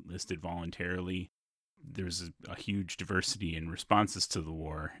 who enlisted voluntarily. There's a huge diversity in responses to the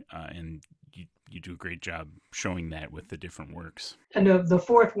war, and you do a great job showing that with the different works. And the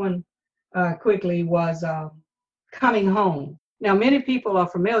fourth one, quickly, was Coming Home. Now, many people are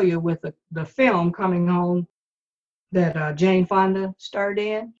familiar with the film Coming Home that Jane Fonda starred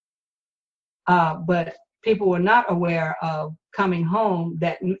in, but people were not aware of Coming Home,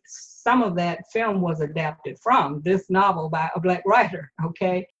 that some of that film was adapted from this novel by a Black writer,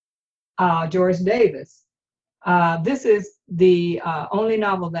 okay, George Davis. This is the only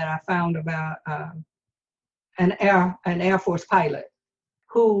novel that I found about an Air Force pilot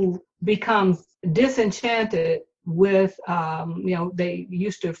who becomes disenchanted with, they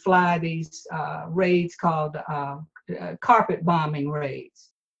used to fly these raids called carpet bombing raids.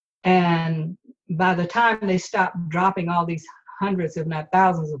 And by the time they stopped dropping all these hundreds, if not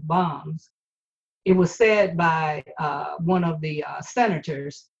thousands of bombs, it was said by one of the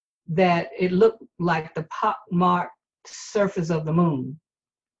senators that it looked like the pockmarked surface of the moon.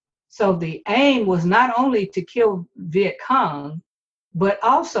 So the aim was not only to kill Viet Cong, but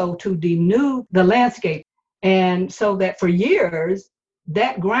also to denude the landscape. And so that for years,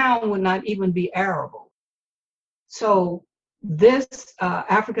 that ground would not even be arable. So this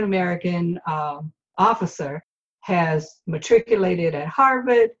African-American officer has matriculated at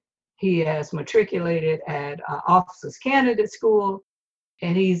Harvard. He has matriculated at Officers Candidate School,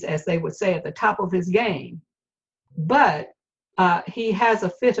 and he's, as they would say, at the top of his game. But he has a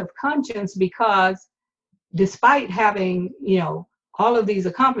fit of conscience because despite having, all of these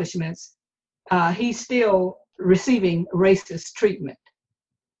accomplishments, he's still receiving racist treatment.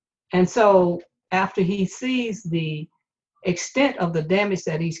 And so after he sees the extent of the damage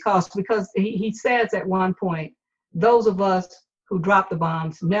that he's caused, because he says at one point, those of us who drop the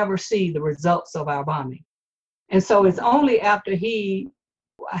bombs never see the results of our bombing. And so it's only after he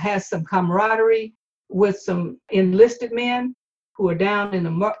has some camaraderie with some enlisted men who are down in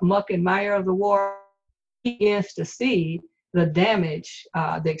the muck and mire of the war, he begins to see the damage,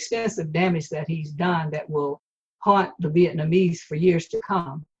 the extensive damage that he's done that will haunt the Vietnamese for years to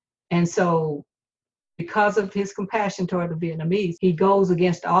come. And so because of his compassion toward the Vietnamese, he goes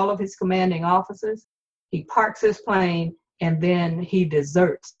against all of his commanding officers, he parks his plane, and then he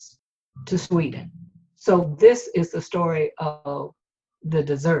deserts to Sweden. So this is the story of the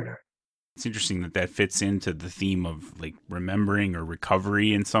deserter. It's interesting that fits into the theme of like remembering or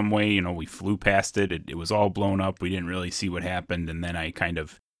recovery in some way. We flew past it. It was all blown up. We didn't really see what happened. And then I kind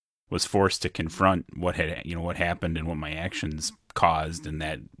of was forced to confront what happened and what my actions caused. And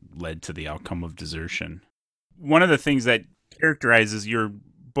that led to the outcome of desertion. One of the things that characterizes your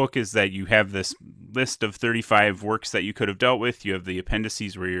book is that you have this list of 35 works that you could have dealt with. You have the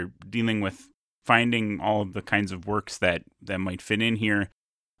appendices where you're dealing with finding all of the kinds of works that might fit in here.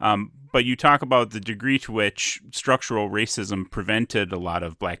 But you talk about the degree to which structural racism prevented a lot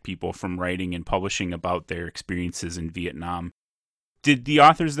of Black people from writing and publishing about their experiences in Vietnam. Did the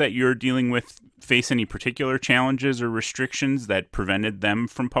authors that you're dealing with face any particular challenges or restrictions that prevented them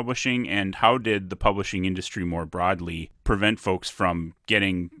from publishing? And how did the publishing industry more broadly prevent folks from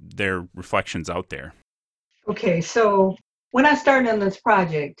getting their reflections out there? Okay, so when I started on this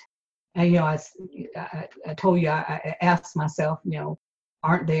project, and I told you, I asked myself,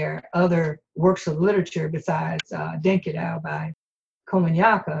 aren't there other works of literature besides Deng Kia Dao by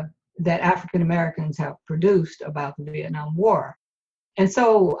Komunyakaa that African Americans have produced about the Vietnam War? And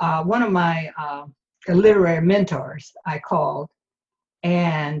so one of my literary mentors I called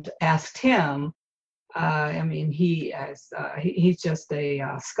and asked him. He's just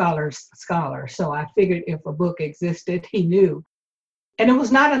a scholar. So I figured if a book existed, he knew. And it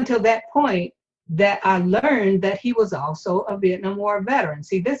was not until that point that I learned that he was also a Vietnam War veteran.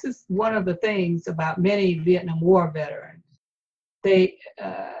 See, this is one of the things about many Vietnam War veterans. They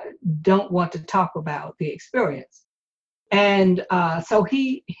don't want to talk about the experience. And so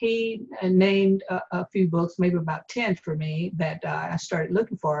he named a few books, maybe about 10 for me, that I started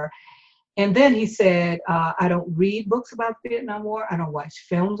looking for. And then he said, I don't read books about the Vietnam War. I don't watch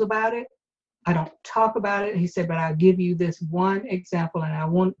films about it. I don't talk about it. He said, but I'll give you this one example, and I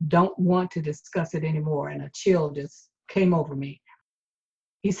don't want to discuss it anymore. And a chill just came over me.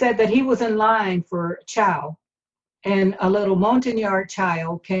 He said that he was in line for chow, and a little Montagnard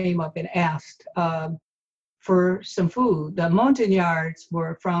child came up and asked for some food. The Montagnards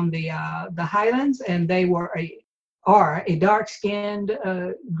were from the Highlands, and they were are a dark-skinned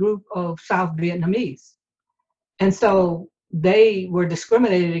group of South Vietnamese. And so they were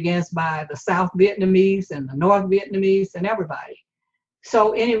discriminated against by the South Vietnamese and the North Vietnamese and everybody.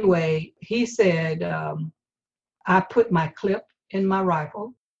 So anyway, he said, I put my clip in my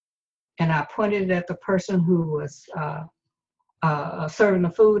rifle and I pointed it at the person who was serving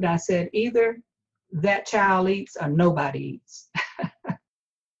the food. I said, either that child eats or nobody eats.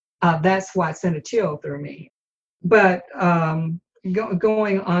 That's why it sent a chill through me. But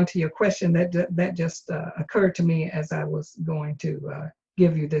going on to your question, that just occurred to me as I was going to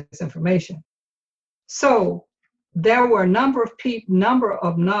give you this information. So there were a number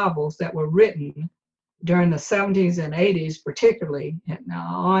of novels that were written during the 70s and 80s, particularly, and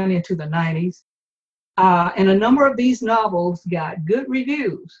on into the 90s. And a number of these novels got good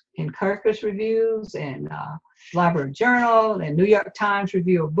reviews in Kirkus Reviews and Library Journal and New York Times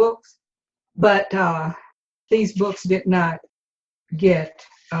Review of Books. But these books did not get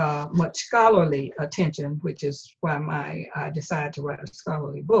much scholarly attention, which is why I decided to write a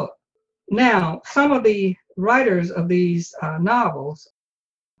scholarly book. Now, some of the writers of these novels,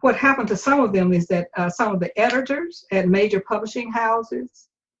 what happened to some of them is that some of the editors at major publishing houses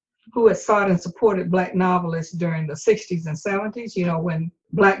who had sought and supported Black novelists during the 60s and 70s, you know, when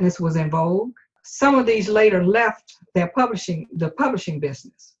Blackness was in vogue, some of these later left the publishing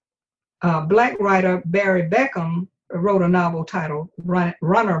business. Black writer Barry Beckham wrote a novel titled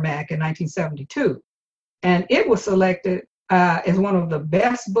Runner Mac in 1972, and it was selected as one of the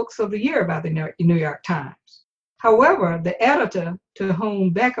best books of the year by the New York Times. However, the editor to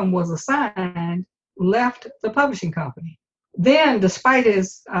whom Beckham was assigned left the publishing company. Then, despite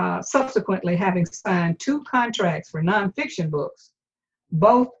his subsequently having signed 2 contracts for nonfiction books,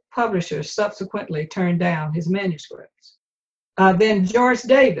 both publishers subsequently turned down his manuscripts. Then George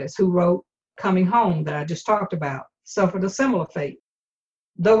Davis, who wrote Coming Home that I just talked about, suffered a similar fate.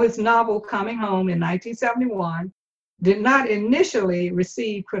 Though his novel Coming Home in 1971 did not initially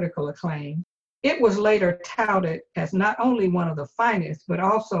receive critical acclaim, it was later touted as not only one of the finest, but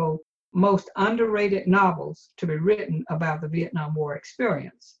also most underrated novels to be written about the Vietnam War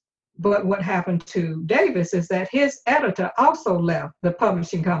experience. But what happened to Davis is that his editor also left the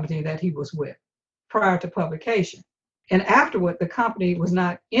publishing company that he was with prior to publication. And afterward, the company was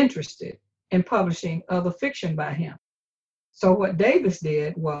not interested in publishing other fiction by him. So what Davis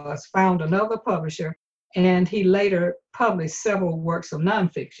did was found another publisher, and he later published several works of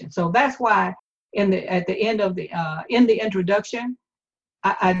nonfiction. So that's why in the introduction,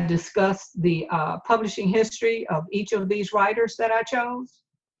 I discussed the publishing history of each of these writers that I chose,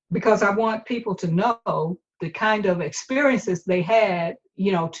 because I want people to know the kind of experiences they had,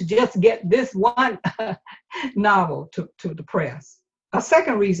 you know, to just get this one novel to the press. A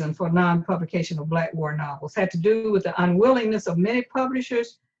second reason for non-publication of Black war novels had to do with the unwillingness of many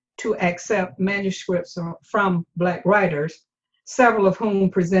publishers to accept manuscripts from Black writers, several of whom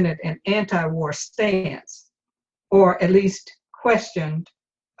presented an anti-war stance, or at least questioned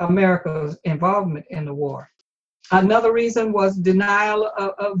America's involvement in the war. Another reason was denial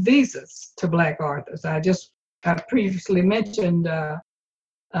of visas to Black authors. I previously mentioned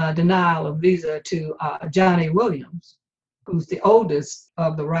denial of visa to John A. Williams, who's the oldest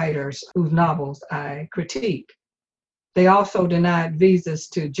of the writers whose novels I critique. They also denied visas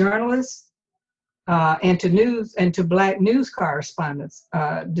to journalists and to Black news correspondents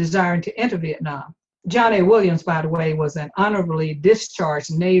desiring to enter Vietnam. John A. Williams, by the way, was an honorably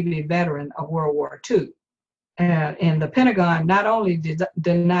discharged Navy veteran of World War II. And the Pentagon not only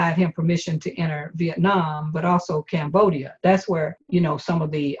denied him permission to enter Vietnam, but also Cambodia. That's where, you know, some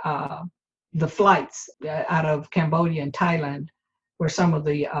of the flights out of Cambodia and Thailand, where some of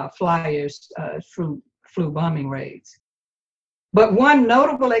the flyers flew bombing raids. But one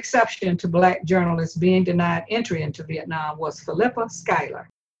notable exception to Black journalists being denied entry into Vietnam was Philippa Schuyler.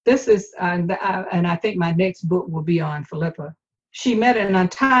 This is, and I think my next book will be on Philippa. She met an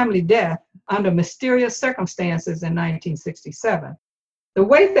untimely death under mysterious circumstances in 1967. The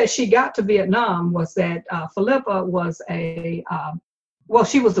way that she got to Vietnam was that Philippa was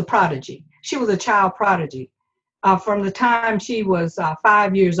she was a prodigy. She was a child prodigy. From the time she was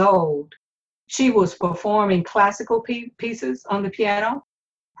 5 years old, she was performing classical pieces on the piano.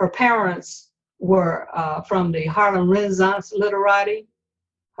 Her parents were from the Harlem Renaissance literati.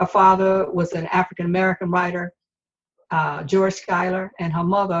 Her father was an African-American writer, George Schuyler, and her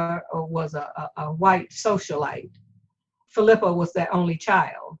mother was a white socialite. Philippa was their only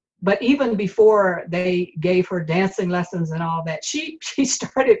child. But even before they gave her dancing lessons and all that, she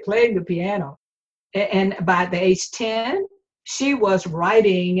started playing the piano. And by the age 10, she was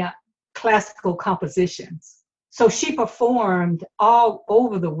writing classical compositions. So she performed all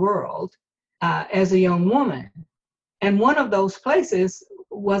over the world as a young woman. And one of those places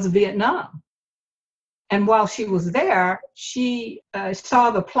was Vietnam. And while she was there, she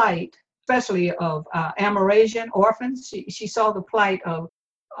saw the plight, especially of Amerasian orphans. She saw the plight of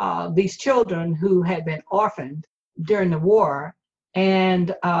these children who had been orphaned during the war.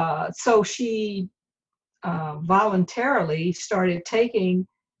 And so she voluntarily started taking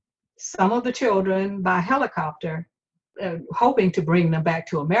some of the children by helicopter, hoping to bring them back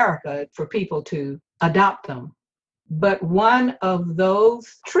to America for people to adopt them. But one of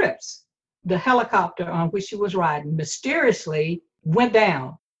those trips, the helicopter on which she was riding mysteriously went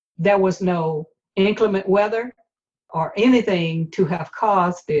down. There was no inclement weather or anything to have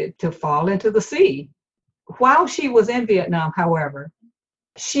caused it to fall into the sea. While she was in Vietnam, however,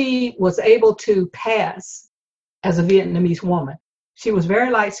 she was able to pass as a Vietnamese woman. She was very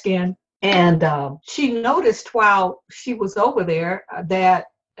light skinned, and she noticed while she was over there that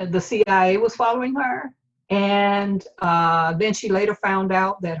the CIA was following her. And then she later found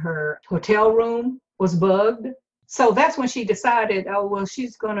out that her hotel room was bugged. So that's when she decided, oh, well,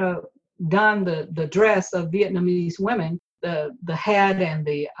 she's going to don the dress of Vietnamese women, the hat and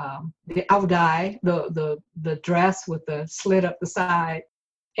the áo dài, the dress with the slit up the side.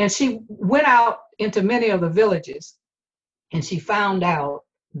 And she went out into many of the villages, and she found out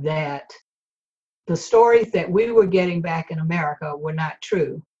that the stories that we were getting back in America were not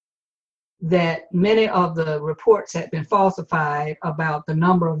true, that many of the reports had been falsified about the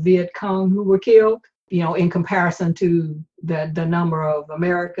number of Viet Cong who were killed, in comparison to the number of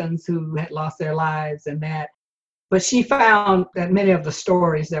Americans who had lost their lives and that. But she found that many of the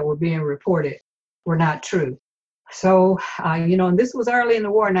stories that were being reported were not true. So, and this was early in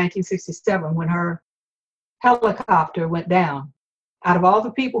the war in 1967 when her helicopter went down. Out of all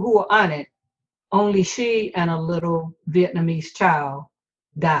the people who were on it, only she and a little Vietnamese child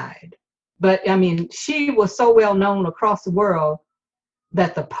died. But she was so well known across the world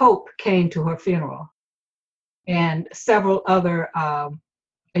that the Pope came to her funeral, and several other,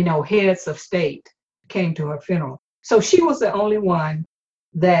 heads of state came to her funeral. So she was the only one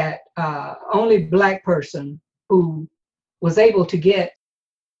only Black person who was able to get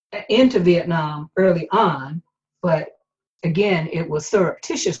into Vietnam early on. But again, it was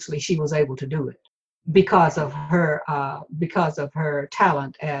surreptitiously she was able to do it because of her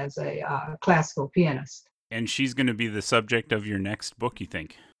talent as a classical pianist. And she's going to be the subject of your next book, you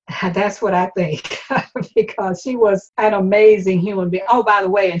think? That's what I think, because she was an amazing human being. Oh, by the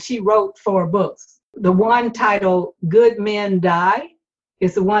way, and she wrote 4 books. The one titled Good Men Die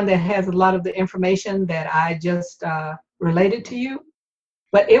is the one that has a lot of the information that I just related to you,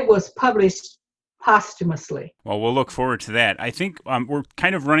 but it was published posthumously. Well, we'll look forward to that. I think we're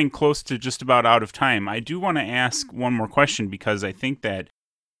kind of running close to just about out of time. I do want to ask one more question, because I think that,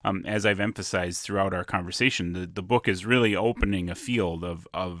 as I've emphasized throughout our conversation, the book is really opening a field of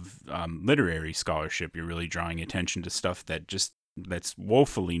literary scholarship. You're really drawing attention to stuff that's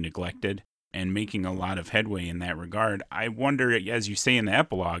woefully neglected and making a lot of headway in that regard. I wonder, as you say in the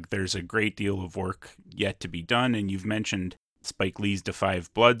epilogue, there's a great deal of work yet to be done, and you've mentioned Spike Lee's Da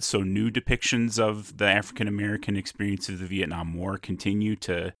 5 Bloods, so new depictions of the African-American experience of the Vietnam War continue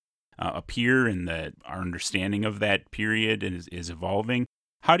to appear, and our understanding of that period is evolving.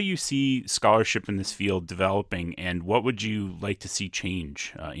 How do you see scholarship in this field developing, and what would you like to see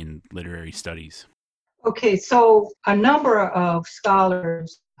change in literary studies? Okay, so a number of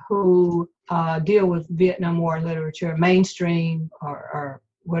scholars who deal with Vietnam War literature, mainstream or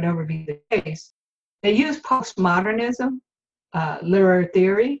whatever be the case, they use postmodernism, literary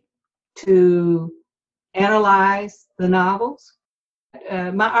theory, to analyze the novels.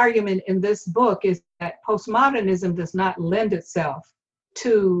 My argument in this book is that postmodernism does not lend itself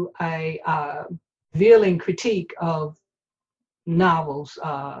to a revealing critique of novels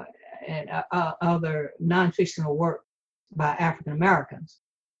and other non-fictional work by African Americans.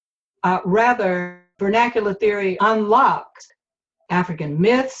 Rather, vernacular theory unlocks African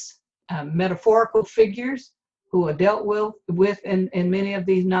myths, metaphorical figures who are dealt with in many of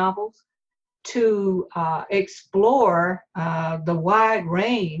these novels, to explore the wide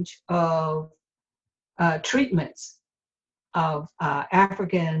range of treatments of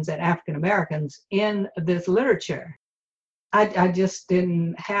Africans and African Americans in this literature. I just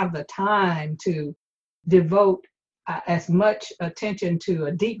didn't have the time to devote as much attention to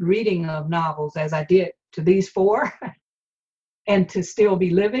a deep reading of novels as I did to these 4 and to still be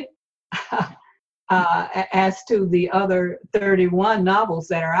living as to the other 31 novels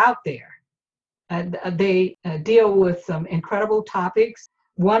that are out there. They deal with some incredible topics.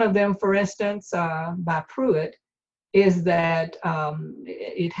 One of them, for instance, by Pruitt, is that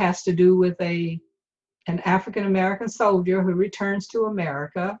it has to do with an African American soldier who returns to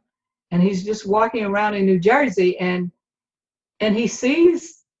America, and he's just walking around in New Jersey, and he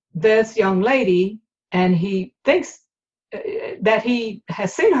sees this young lady, and he thinks that he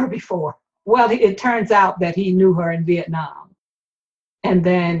has seen her before. Well, it turns out that he knew her in Vietnam, and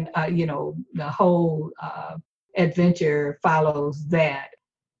then the whole adventure follows that.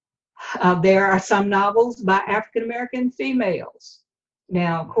 There are some novels by African American females.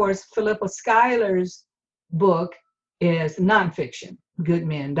 Now, of course, Philippa Schuyler's book is nonfiction. Good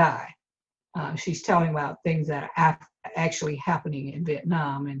Men Die. She's telling about things that are actually happening in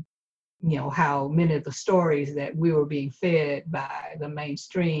Vietnam, and how many of the stories that we were being fed by the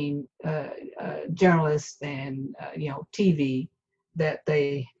mainstream journalists and TV, that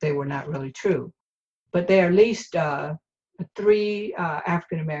they were not really true. But there are at least 3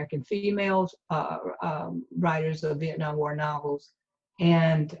 African American females writers of Vietnam War novels,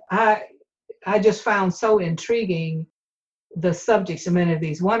 and I just found so intriguing the subjects of many of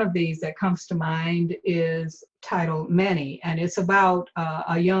these. One of these that comes to mind is titled Manny, and it's about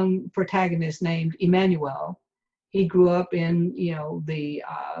a young protagonist named Emmanuel. He grew up in the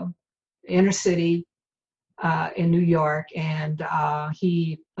inner city in New York, and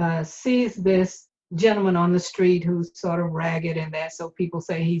he sees this gentleman on the street who's sort of ragged and that, so people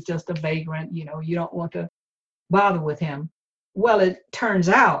say he's just a vagrant, you don't want to bother with him. Well, it turns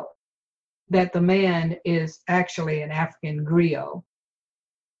out that the man is actually an African griot.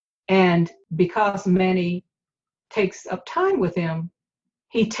 And because Manny takes up time with him,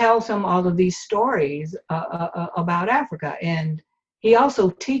 he tells him all of these stories about Africa. And he also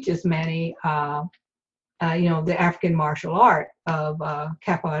teaches Manny, the African martial art of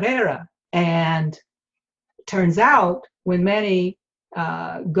capoeira. And turns out when Manny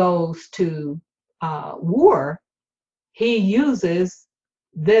goes to war, he uses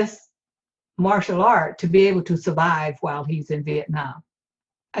this martial art to be able to survive while he's in Vietnam.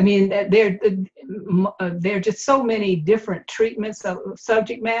 I mean, there are just so many different treatments of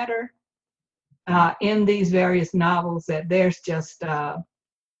subject matter in these various novels that there's just,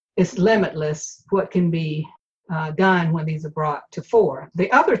 it's limitless what can be done when these are brought to fore.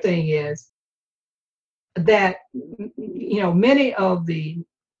 The other thing is that, many of the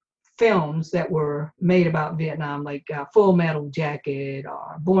films that were made about Vietnam, like Full Metal Jacket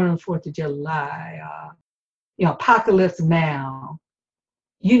or Born on the 4th of July, Apocalypse Now,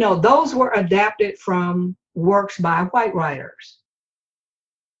 those were adapted from works by white writers.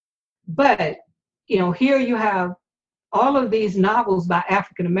 But, here you have all of these novels by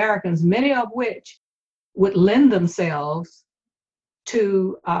African Americans, many of which would lend themselves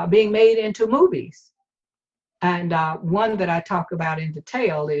to being made into movies. And one that I talk about in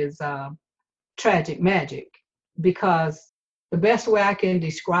detail is Tragic Magic, because the best way I can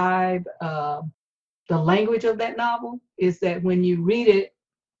describe the language of that novel is that when you read it,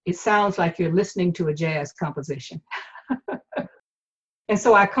 it sounds like you're listening to a jazz composition. And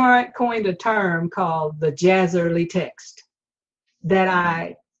so I coined a term called the jazzerly text that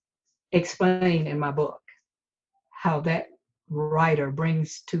I explain in my book, how that writer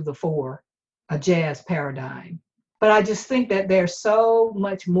brings to the fore a jazz paradigm. But I just think that there's so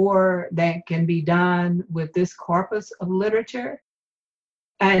much more that can be done with this corpus of literature,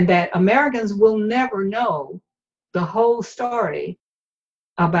 and that Americans will never know the whole story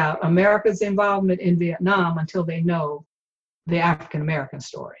about America's involvement in Vietnam until they know the African American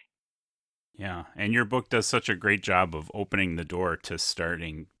story. Yeah, and your book does such a great job of opening the door to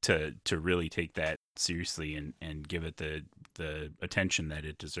starting to really take that seriously and give it the attention that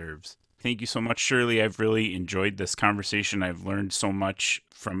it deserves. Thank you so much, Shirley. I've really enjoyed this conversation. I've learned so much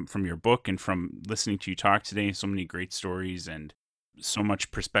from your book and from listening to you talk today. So many great stories and so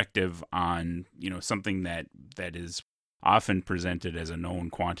much perspective on, something that is often presented as a known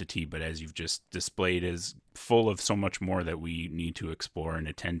quantity, but as you've just displayed, is full of so much more that we need to explore and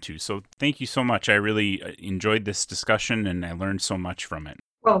attend to. So thank you so much. I really enjoyed this discussion and I learned so much from it.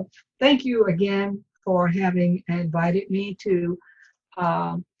 Well, thank you again for having invited me to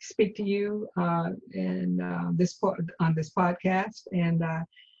speak to you and on this podcast. And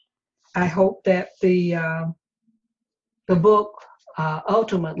I hope that the book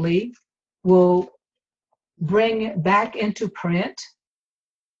ultimately will bring back into print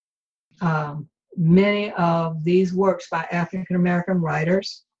many of these works by African American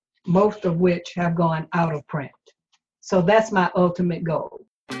writers, most of which have gone out of print. So that's my ultimate goal.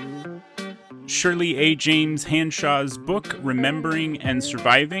 Shirley A. James Hanshaw's book, Remembering and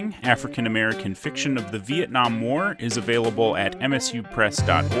Surviving, African American Fiction of the Vietnam War, is available at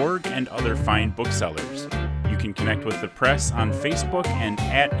msupress.org and other fine booksellers. You can connect with the press on Facebook and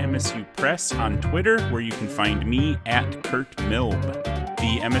at MSU Press on Twitter, where you can find me at Kurt Milb.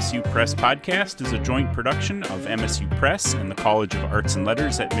 The MSU Press podcast is a joint production of MSU Press and the College of Arts and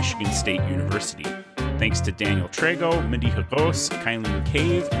Letters at Michigan State University. Thanks to Daniel Trago, Mediha Gos, Kylene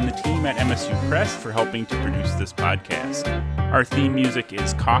Cave, and the team at MSU Press for helping to produce this podcast. Our theme music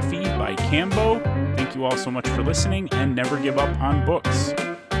is Coffee by Cambo. Thank you all so much for listening, and never give up on books.